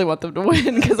I really want them to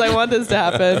win because I want this to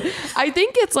happen. I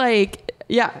think it's like,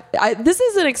 yeah, this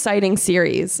is an exciting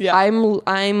series. Yeah.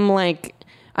 I'm like,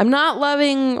 I'm not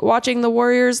loving watching the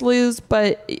Warriors lose,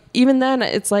 but even then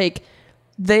it's like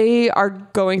they are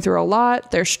going through a lot.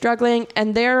 They're struggling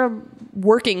and they're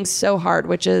working so hard,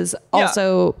 which is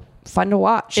also fun to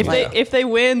watch. If they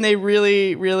win, they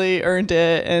really, really earned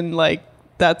it. And like,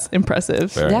 that's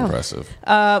impressive. Very Yeah. impressive.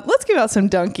 Let's give out some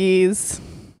donkeys.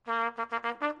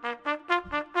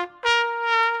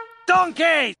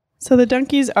 Donkey! So the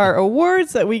Dunkies are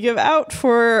awards that we give out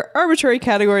for arbitrary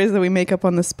categories that we make up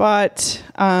on the spot.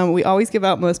 We always give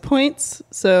out most points.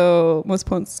 So most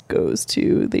points goes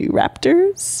to the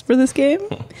Raptors for this game.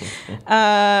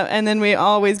 And then we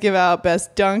always give out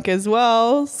best dunk as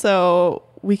well. So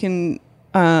we can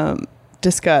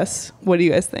discuss. What do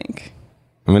you guys think?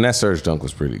 I mean, that Serge dunk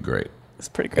was pretty great. It's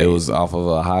pretty great. It was off of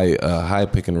a high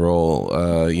pick and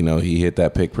roll. He hit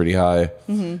that pick pretty high.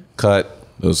 Cut.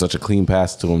 It was such a clean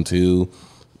pass to him, too.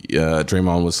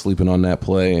 Draymond was sleeping on that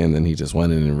play, and then he just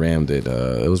went in and rammed it.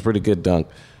 It was a pretty good dunk.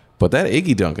 But that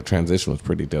Iggy dunk at transition was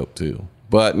pretty dope, too.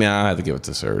 But, man, I had to give it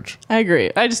to Serge. I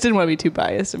agree. I just didn't want to be too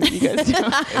biased. I mean, you guys do.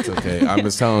 It's okay. I'm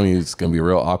just telling you, it's going to be a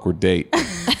real awkward date.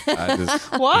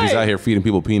 Why? He's out here feeding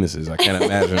people penises. I can't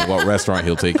imagine what restaurant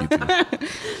he'll take you to.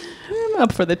 I'm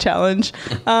up for the challenge.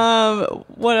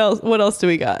 What else do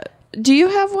we got? Do you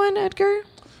have one, Edgar?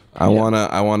 I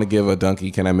wanna give a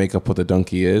donkey. Can I make up what the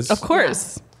donkey is? Of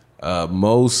course.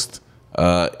 Most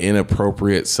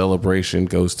inappropriate celebration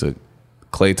goes to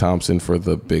Klay Thompson for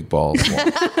the big balls.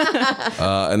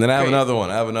 And then I have another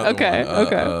one.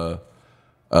 Okay.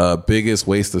 Biggest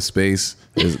waste of space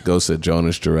goes to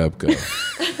Jonas Jerebko.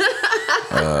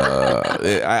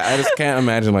 I just can't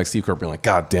imagine like Steve Kerr being like,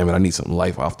 God damn it, I need some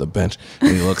life off the bench. And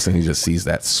he looks and he just sees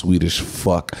that Swedish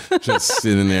fuck just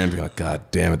sitting there and being like, God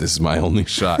damn it, this is my only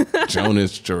shot.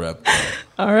 Jonas Jerebko.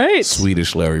 All right.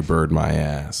 Swedish Larry Bird my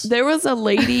ass. There was a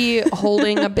lady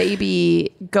holding a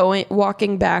baby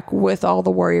walking back with all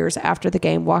the Warriors after the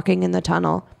game, walking in the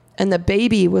tunnel. And the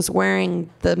baby was wearing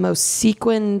the most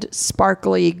sequined,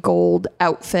 sparkly gold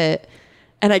outfit.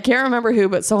 And I can't remember who,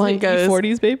 but someone goes...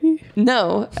 40s baby?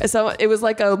 No. So it was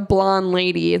like a blonde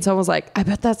lady. And someone was like, I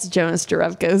bet that's Jonas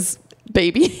Jerebko's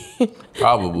baby.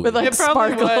 Probably. With like It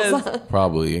probably sparkles. was.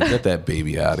 Probably. Get that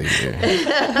baby out of here.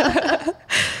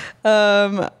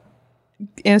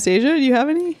 Anastasia, do you have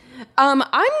any? I'm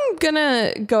going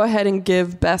to go ahead and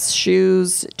give best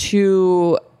shoes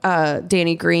to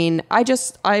Danny Green.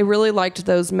 I really liked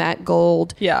those matte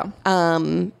gold. Yeah.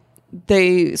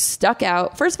 They stuck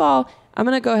out. First of all, I'm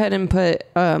going to go ahead and put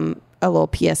a little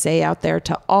PSA out there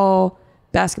to all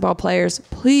basketball players.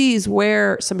 Please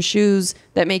wear some shoes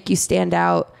that make you stand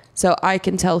out so I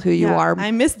can tell who you are better.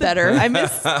 I missed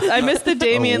the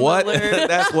Damian What? Lillard.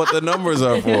 That's what the numbers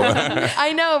are for.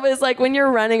 I know, but it's like when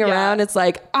you're running around, it's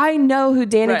like, I know who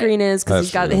Danny Right. Green is because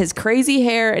he's got true. his crazy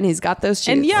hair and he's got those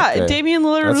shoes. And yeah, Okay. Damian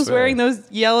Lillard That's was fair. wearing those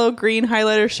yellow green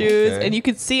highlighter shoes, Okay. and you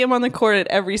could see him on the court at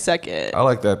every second. I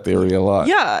like that theory a lot.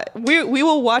 Yeah, we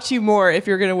will watch you more if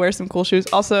you're going to wear some cool shoes.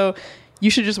 Also, you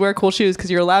should just wear cool shoes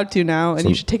because you're allowed to now, and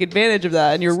you should take advantage of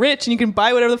that. And you're rich, and you can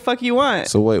buy whatever the fuck you want.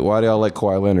 So wait, why do y'all like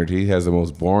Kawhi Leonard? He has the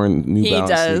most boring New He Balance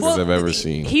does. sneakers I've ever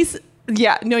seen.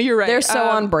 You're right. They're so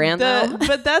on brand, though.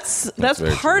 But that's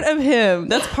very part of him.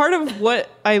 That's part of what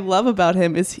I love about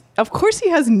him is, of course, he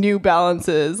has New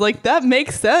Balances. Like, that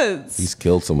makes sense. He's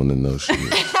killed someone in those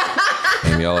shoes.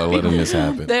 And y'all are letting this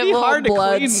happen. They have Be hard to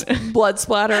little blood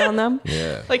splatter on them.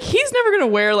 Yeah. Like, he's never going to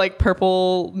wear, like,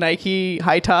 purple Nike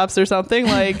high tops or something.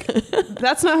 Like,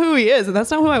 that's not who he is, and that's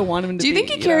not who I want him to be. Do you think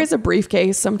he carries a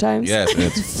briefcase sometimes? Yes, and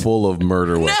it's full of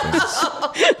murder weapons.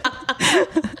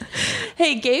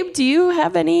 Hey, Gabe, do you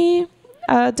have any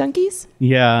donkeys?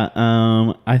 Yeah,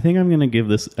 I think I'm gonna give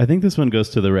this. I think this one goes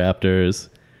to the Raptors.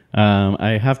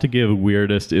 I have to give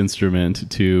weirdest instrument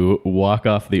to Walk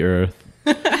Off the Earth,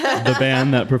 the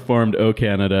band that performed "O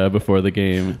Canada" before the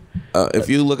game. If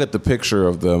you look at the picture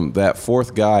of them, that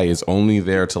fourth guy is only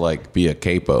there to like be a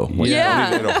capo. Like, Yeah.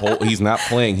 only there to hold, he's not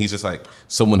playing. He's just like,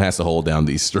 someone has to hold down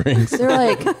these strings. They're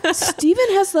like, Steven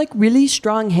has like really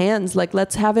strong hands. Like,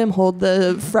 let's have him hold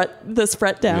this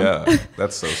fret down. Yeah,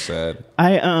 that's so sad.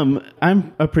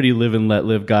 I'm a pretty live and let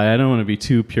live guy. I don't want to be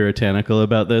too puritanical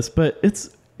about this, but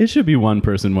it should be one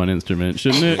person, one instrument,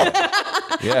 shouldn't it?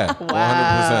 Yeah,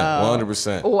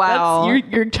 100%. Wow.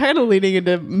 You're kind of leaning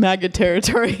into MAGA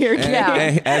territory here. And, Yeah.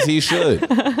 and as he should,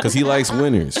 because he likes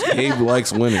winners. Gabe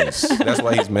likes winners. That's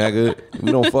why he's MAGA.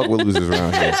 We don't fuck with losers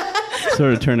around here.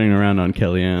 Sort of turning around on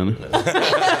Kellyanne.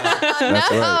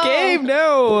 That's right. Gabe,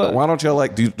 no. Why don't y'all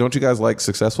like? Don't you guys like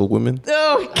successful women?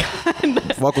 Oh,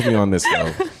 God. Fuck with me on this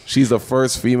though. She's the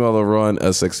first female to run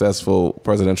a successful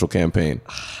presidential campaign.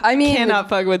 I mean, Cannot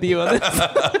fuck with you on this.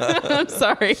 I'm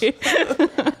sorry.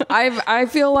 I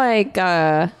feel like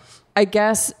I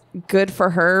guess good for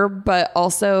her, but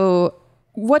also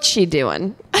what's she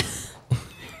doing?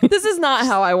 This is not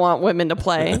how I want women to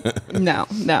play. No,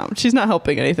 she's not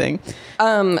helping anything.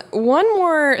 One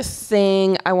more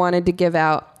thing I wanted to give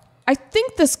out. I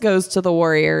think this goes to the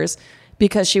Warriors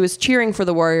because she was cheering for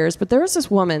the Warriors, but there was this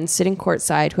woman sitting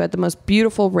courtside who had the most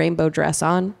beautiful rainbow dress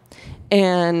on.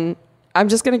 and I'm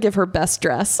just gonna give her best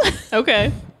dress.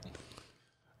 Okay.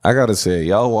 I gotta say,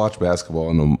 y'all watch basketball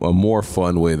in a more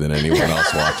fun way than anyone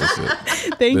else watches it.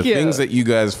 Thank the you. things that you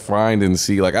guys find and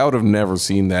see, like I would have never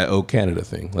seen that "Oh Canada"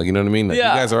 thing. Like, you know what I mean? Like,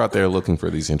 Yeah. you guys are out there looking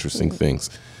for these interesting things.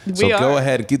 So We go are.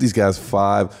 ahead and give these guys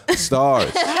 5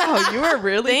 stars. Wow, you are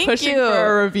really Thank pushing you. for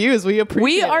our reviews. We appreciate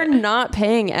We are it. not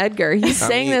paying Edgar. He's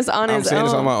saying this on I'm his saying own.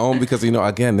 this on my own because, you know,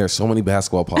 again, there's so many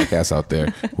basketball podcasts out there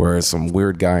where it's some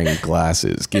weird guy in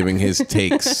glasses giving his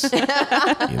takes.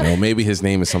 You know, maybe his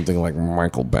name is something like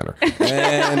Michael Benner.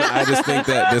 And I just think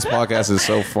that this podcast is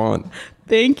so fun.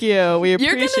 Thank you. We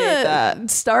You're appreciate gonna that.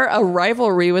 start a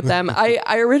rivalry with them.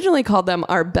 I originally called them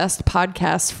our best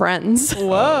podcast friends. Whoa.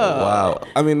 Wow.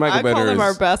 I mean, Michael I Benner call them is,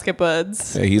 our basket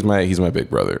buds. yeah, he's my big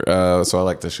brother. So I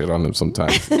like to shit on him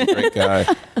sometimes. He's a great guy.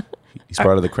 He's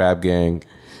part of the Crab Gang.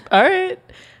 All right.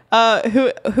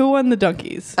 Who won the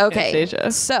donkeys? Okay,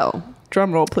 Anastasia? so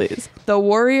Drum roll, please. the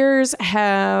Warriors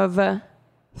have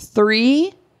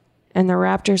 3 and the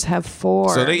Raptors have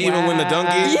 4. So they even win the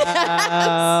donkey?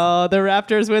 Oh, the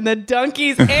Raptors win the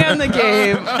donkeys and the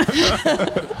game.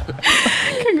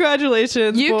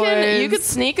 Congratulations, you boys. could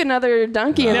sneak another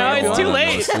donkey in No, there. it's too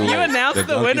late. It's too You late. announced the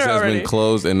donkeys winner has already. been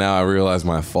closed, and now I realize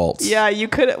my faults. Yeah, you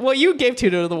could. Well, you gave 2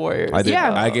 to the Warriors. I did.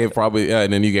 Yeah. I gave probably,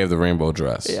 and then you gave the rainbow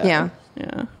dress. Yeah.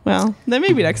 Yeah. Well, then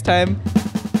maybe next time.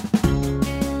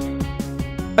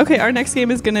 Okay, our next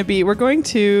game is going to be, we're going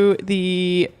to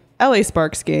the LA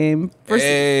Sparks game. Versus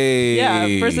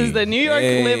the New York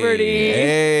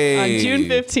Liberty on June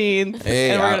 15th.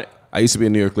 Hey, And we're gonna, I used to be a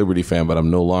New York Liberty fan, but I'm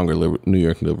no longer New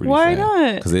York Liberty Why fan.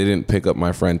 not? Because they didn't pick up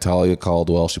my friend Talia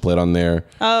Caldwell. She played on their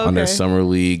summer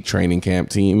league training camp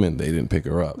team, and they didn't pick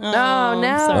her up. Oh,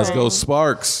 no. sorry. Let's go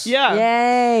Sparks. Yeah.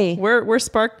 Yay. We're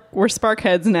Spark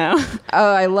heads now.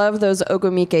 Oh, I love those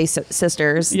Ogumike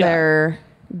sisters. Yeah. They're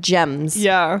gems.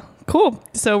 Yeah. Cool.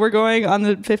 So we're going on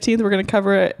the 15th. We're going to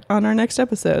cover it on our next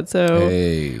episode.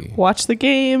 So watch the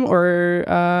game or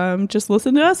just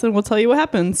listen to us and we'll tell you what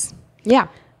happens. Yeah.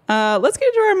 Let's get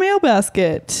into our mail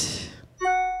basket.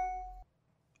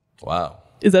 Wow.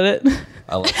 Is that it?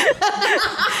 I like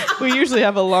that. We usually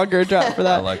have a longer drop for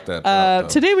that. I like that drop, though.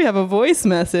 Today we have a voice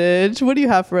message. What do you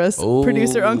have for us,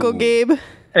 producer Uncle Gabe?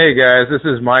 Hey guys, this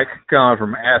is Mike calling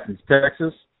from Athens,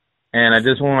 Texas. And I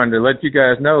just wanted to let you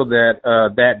guys know that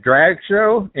that drag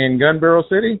show in Gun Barrel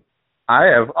City, I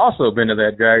have also been to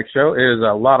that drag show. It is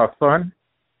a lot of fun.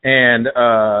 And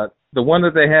the one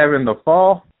that they have in the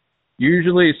fall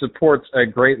usually supports a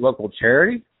great local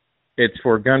charity. It's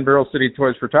for Gun Barrel City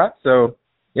Toys for Tots. So,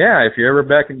 yeah, if you're ever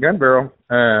back in Gun Barrel,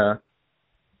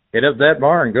 hit up that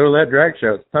bar and go to that drag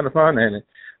show. It's a ton of fun. And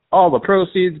all the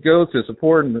proceeds go to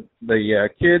supporting the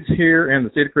kids here in the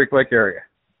Cedar Creek Lake area.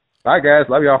 Bye, guys.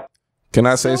 Love y'all. Can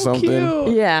I say something?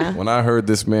 Cute. Yeah. When I heard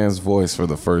this man's voice for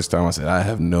the first time, I said, I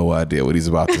have no idea what he's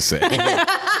about to say.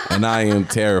 And I am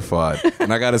terrified.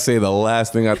 And I got to say, the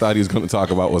last thing I thought he was going to talk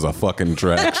about was a fucking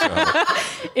drag show.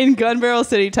 In Gun Barrel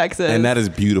City, Texas. And that is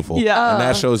beautiful. Yeah. And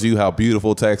that shows you how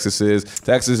beautiful Texas is.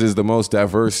 Texas is the most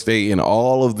diverse state in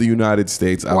all of the United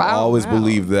States. I've always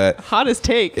believed that. Hottest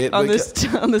take on this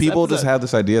people episode. just have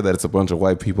this idea that it's a bunch of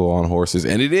white people on horses,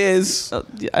 and it is.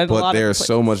 But there's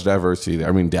so much diversity there.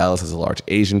 I mean, Dallas has a large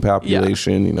Asian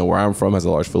population. You know, where I'm from has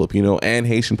a large Filipino and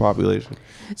Haitian population.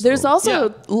 There's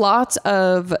also lots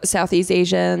of Southeast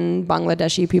Asian,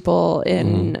 Bangladeshi people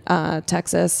in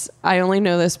Texas. I only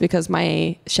know this because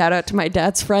shout out to my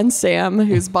dad's friend Sam,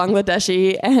 who's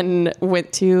Bangladeshi and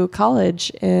went to college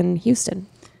in Houston.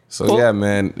 So yeah,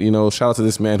 man, you know, shout out to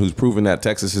this man who's proven that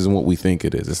Texas isn't what we think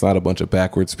it is. It's not a bunch of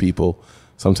backwards people.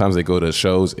 Sometimes they go to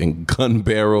shows in Gun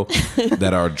Barrel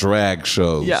that are drag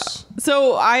shows. Yeah.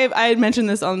 So I had mentioned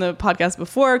this on the podcast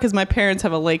before because my parents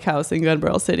have a lake house in Gun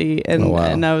Barrel City, and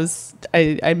and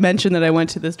I mentioned that I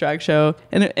went to this drag show,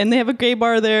 and they have a gay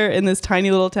bar there in this tiny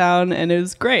little town, and it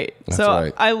was great. That's so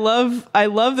right. I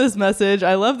love this message.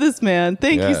 I love this man.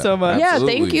 Thank you so much. Yeah,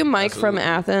 thank you, Mike from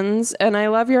Athens, and I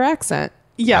love your accent.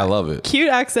 Yeah, I love it. Cute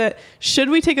accent.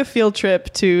 Should we take a field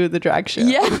trip to the drag show?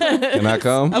 Yeah. Can I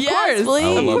come? Of course. Please.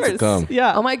 I would love to come.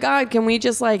 Yeah. Oh my God, can we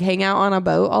just like hang out on a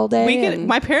boat all day? We can.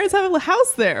 My parents have a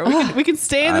house there. We can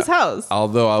stay in this house.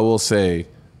 Although I will say,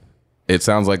 it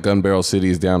sounds like Gun Barrel City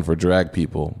is down for drag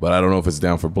people, but I don't know if it's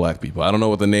down for black people. I don't know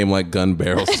what the name like Gun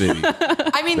Barrel City.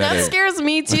 I mean, that ain't- scares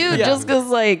me too, just because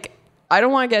like I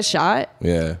don't want to get shot.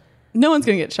 Yeah. No one's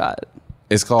gonna get shot.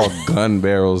 It's called Gun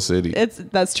Barrel City.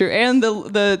 That's true. And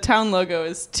the town logo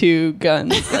is 2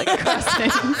 guns like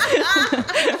crossing.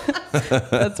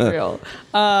 That's real.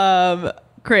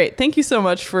 Great. Thank you so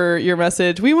much for your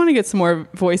message. We want to get some more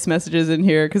voice messages in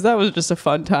here because that was just a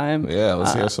fun time. Yeah,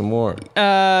 let's hear some more.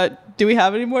 Do we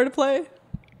have any more to play?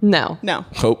 No.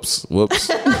 Hopes. Whoops.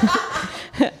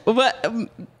 But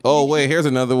Oh, wait, here's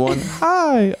another one.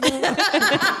 Hi.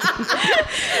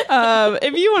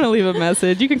 if you want to leave a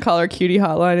message, you can call our cutie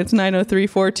hotline. It's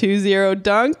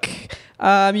 903-420-DUNK.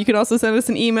 You can also send us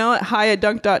an email at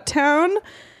hi@dunk.town.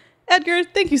 Edgar,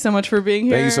 thank you so much for being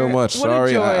here. Thank you so much. What a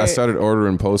Sorry, joy. I started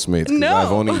ordering Postmates because No.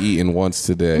 I've only eaten once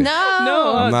today.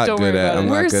 No. I'm not don't good worry at. about it. I'm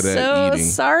We're not good so at eating.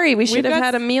 sorry. We should have got-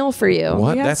 had a meal for you.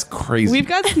 What? have- That's crazy. We've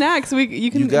got snacks. You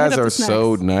can. You guys hit up are the snacks.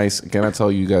 so nice. Can I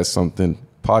tell you guys something?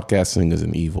 Podcasting is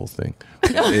an evil thing.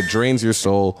 It drains your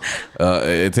soul.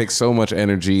 It takes so much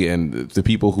energy, and the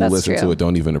people who That's listen to true. it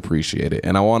don't even appreciate it.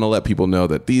 And I want to let people know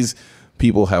that these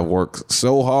people have worked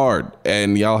so hard,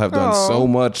 and y'all have done so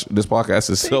much. This podcast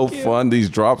is so fun. These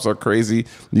drops are crazy.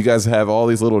 You guys have all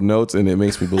these little notes, and it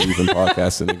makes me believe in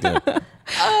podcasting again.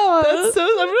 That's so.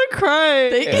 I'm gonna cry.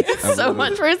 Thank you so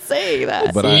much for saying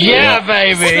that. But baby.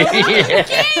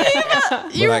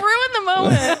 You but I- ruined the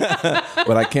moment.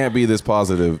 But I can't be this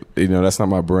positive. You know, that's not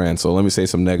my brand. So let me say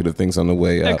some negative things on the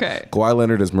way out. Okay. Kawhi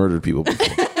Leonard has murdered people before.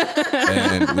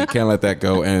 And we can't let that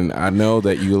go. And I know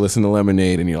that you listen to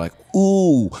Lemonade and you're like,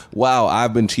 ooh, wow,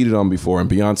 I've been cheated on before. And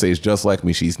Beyonce is just like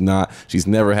me. She's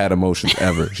never had emotions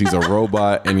ever. She's a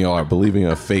robot, and y'all are believing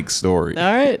a fake story. All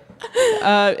right.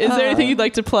 Is there anything you'd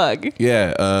like to plug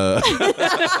Yeah.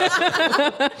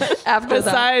 After that.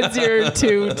 besides your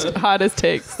two hottest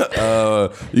takes?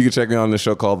 You can check me on the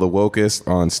show called The Wokest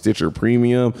on Stitcher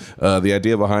Premium. The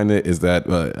idea behind it is that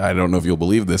I don't know if you'll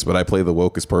believe this, but I play the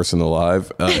wokest person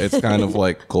alive. It's kind of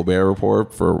like Colbert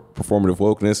Report for performative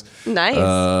wokeness.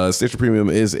 Nice. Stitcher Premium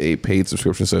is a paid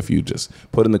subscription, so if you just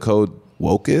put in the code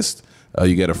WOKEST,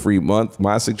 you get a free month.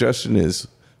 My suggestion is,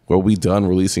 we'll be done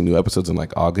releasing new episodes in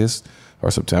like August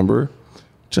or September.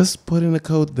 Just put in the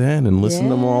code then and listen to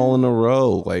them all in a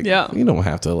row. Like, you don't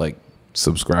have to like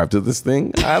subscribe to this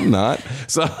thing. I'm not.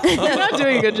 So You're not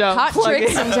doing a good job. Hot plugging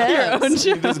tricks and your own tips.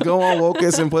 show. just go on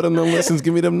Wokest and put in the listens.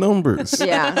 Give me them numbers.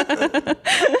 Yeah.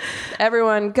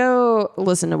 Everyone, go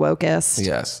listen to Wokest.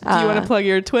 Yes. Do you want to plug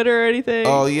your Twitter or anything?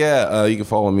 Oh, yeah. You can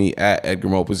follow me at Edgar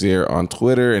Mopazier on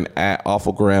Twitter and at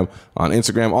Awfulgram on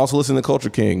Instagram. Also, listen to Culture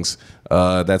Kings.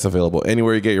 That's available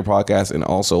anywhere you get your podcast. And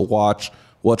also watch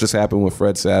What Just Happened with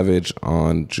Fred Savage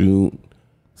on June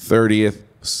 30th,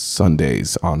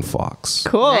 Sundays on Fox.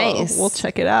 Cool. Nice. We'll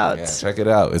check it out. Yeah, check it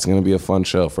out. It's going to be a fun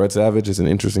show. Fred Savage is an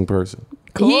interesting person.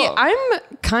 Cool. I'm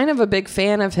kind of a big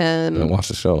fan of him. And watch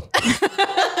the show.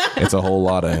 It's a whole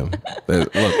lot of him.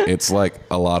 Look, it's like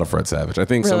a lot of Fred Savage. I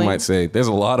think some Really? might say there's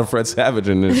a lot of Fred Savage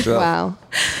in this show. Wow.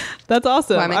 That's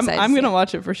awesome. Well, I'm I'm excited to going see to it.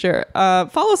 watch it for sure.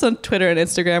 Follow us on Twitter and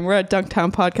Instagram. We're at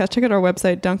Dunktown Podcast. Check out our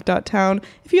website, dunk.town.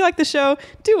 If you like the show,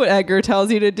 do what Edgar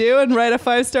tells you to do and write a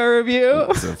 5-star review.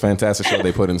 It's a fantastic show.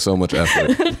 They put in so much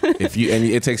effort.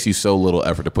 It takes you so little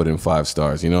effort to put in 5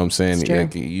 stars. You know what I'm saying? It's true.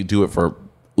 Like, you do it for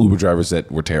Uber drivers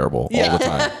that were terrible all the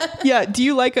time. Yeah. Do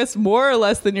you like us more or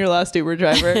less than your last Uber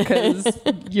driver? Because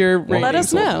your rating. Let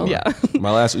us know. Yeah.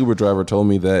 My last Uber driver told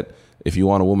me that if you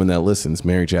want a woman that listens,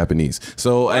 marry Japanese.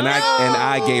 So and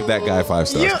I gave that guy 5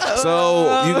 stars.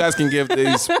 So you guys can give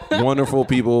these wonderful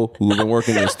people who have been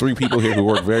working. There's 3 people here who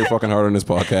work very fucking hard on this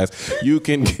podcast. You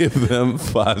can give them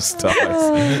 5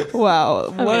 stars.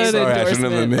 Wow. What an Sorry, I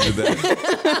shouldn't have endorsement. admitted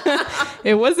that.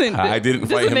 It wasn't. I didn't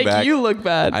doesn't fight him make back. you look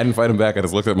bad. I didn't fight him back. I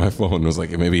just looked at my phone and was like,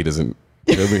 maybe he doesn't.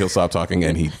 Maybe he'll stop talking,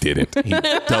 and he didn't. He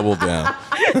doubled down.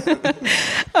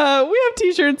 We have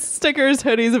t-shirts, stickers,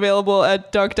 hoodies available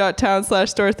at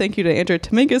dunk.town/store. Thank you to Andrew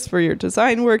Tomingus for your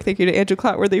design work. Thank you to Andrew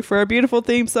Clotworthy for our beautiful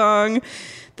theme song.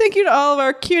 Thank you to all of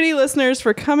our cutie listeners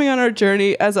for coming on our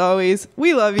journey. As always,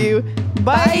 we love you.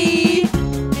 Bye.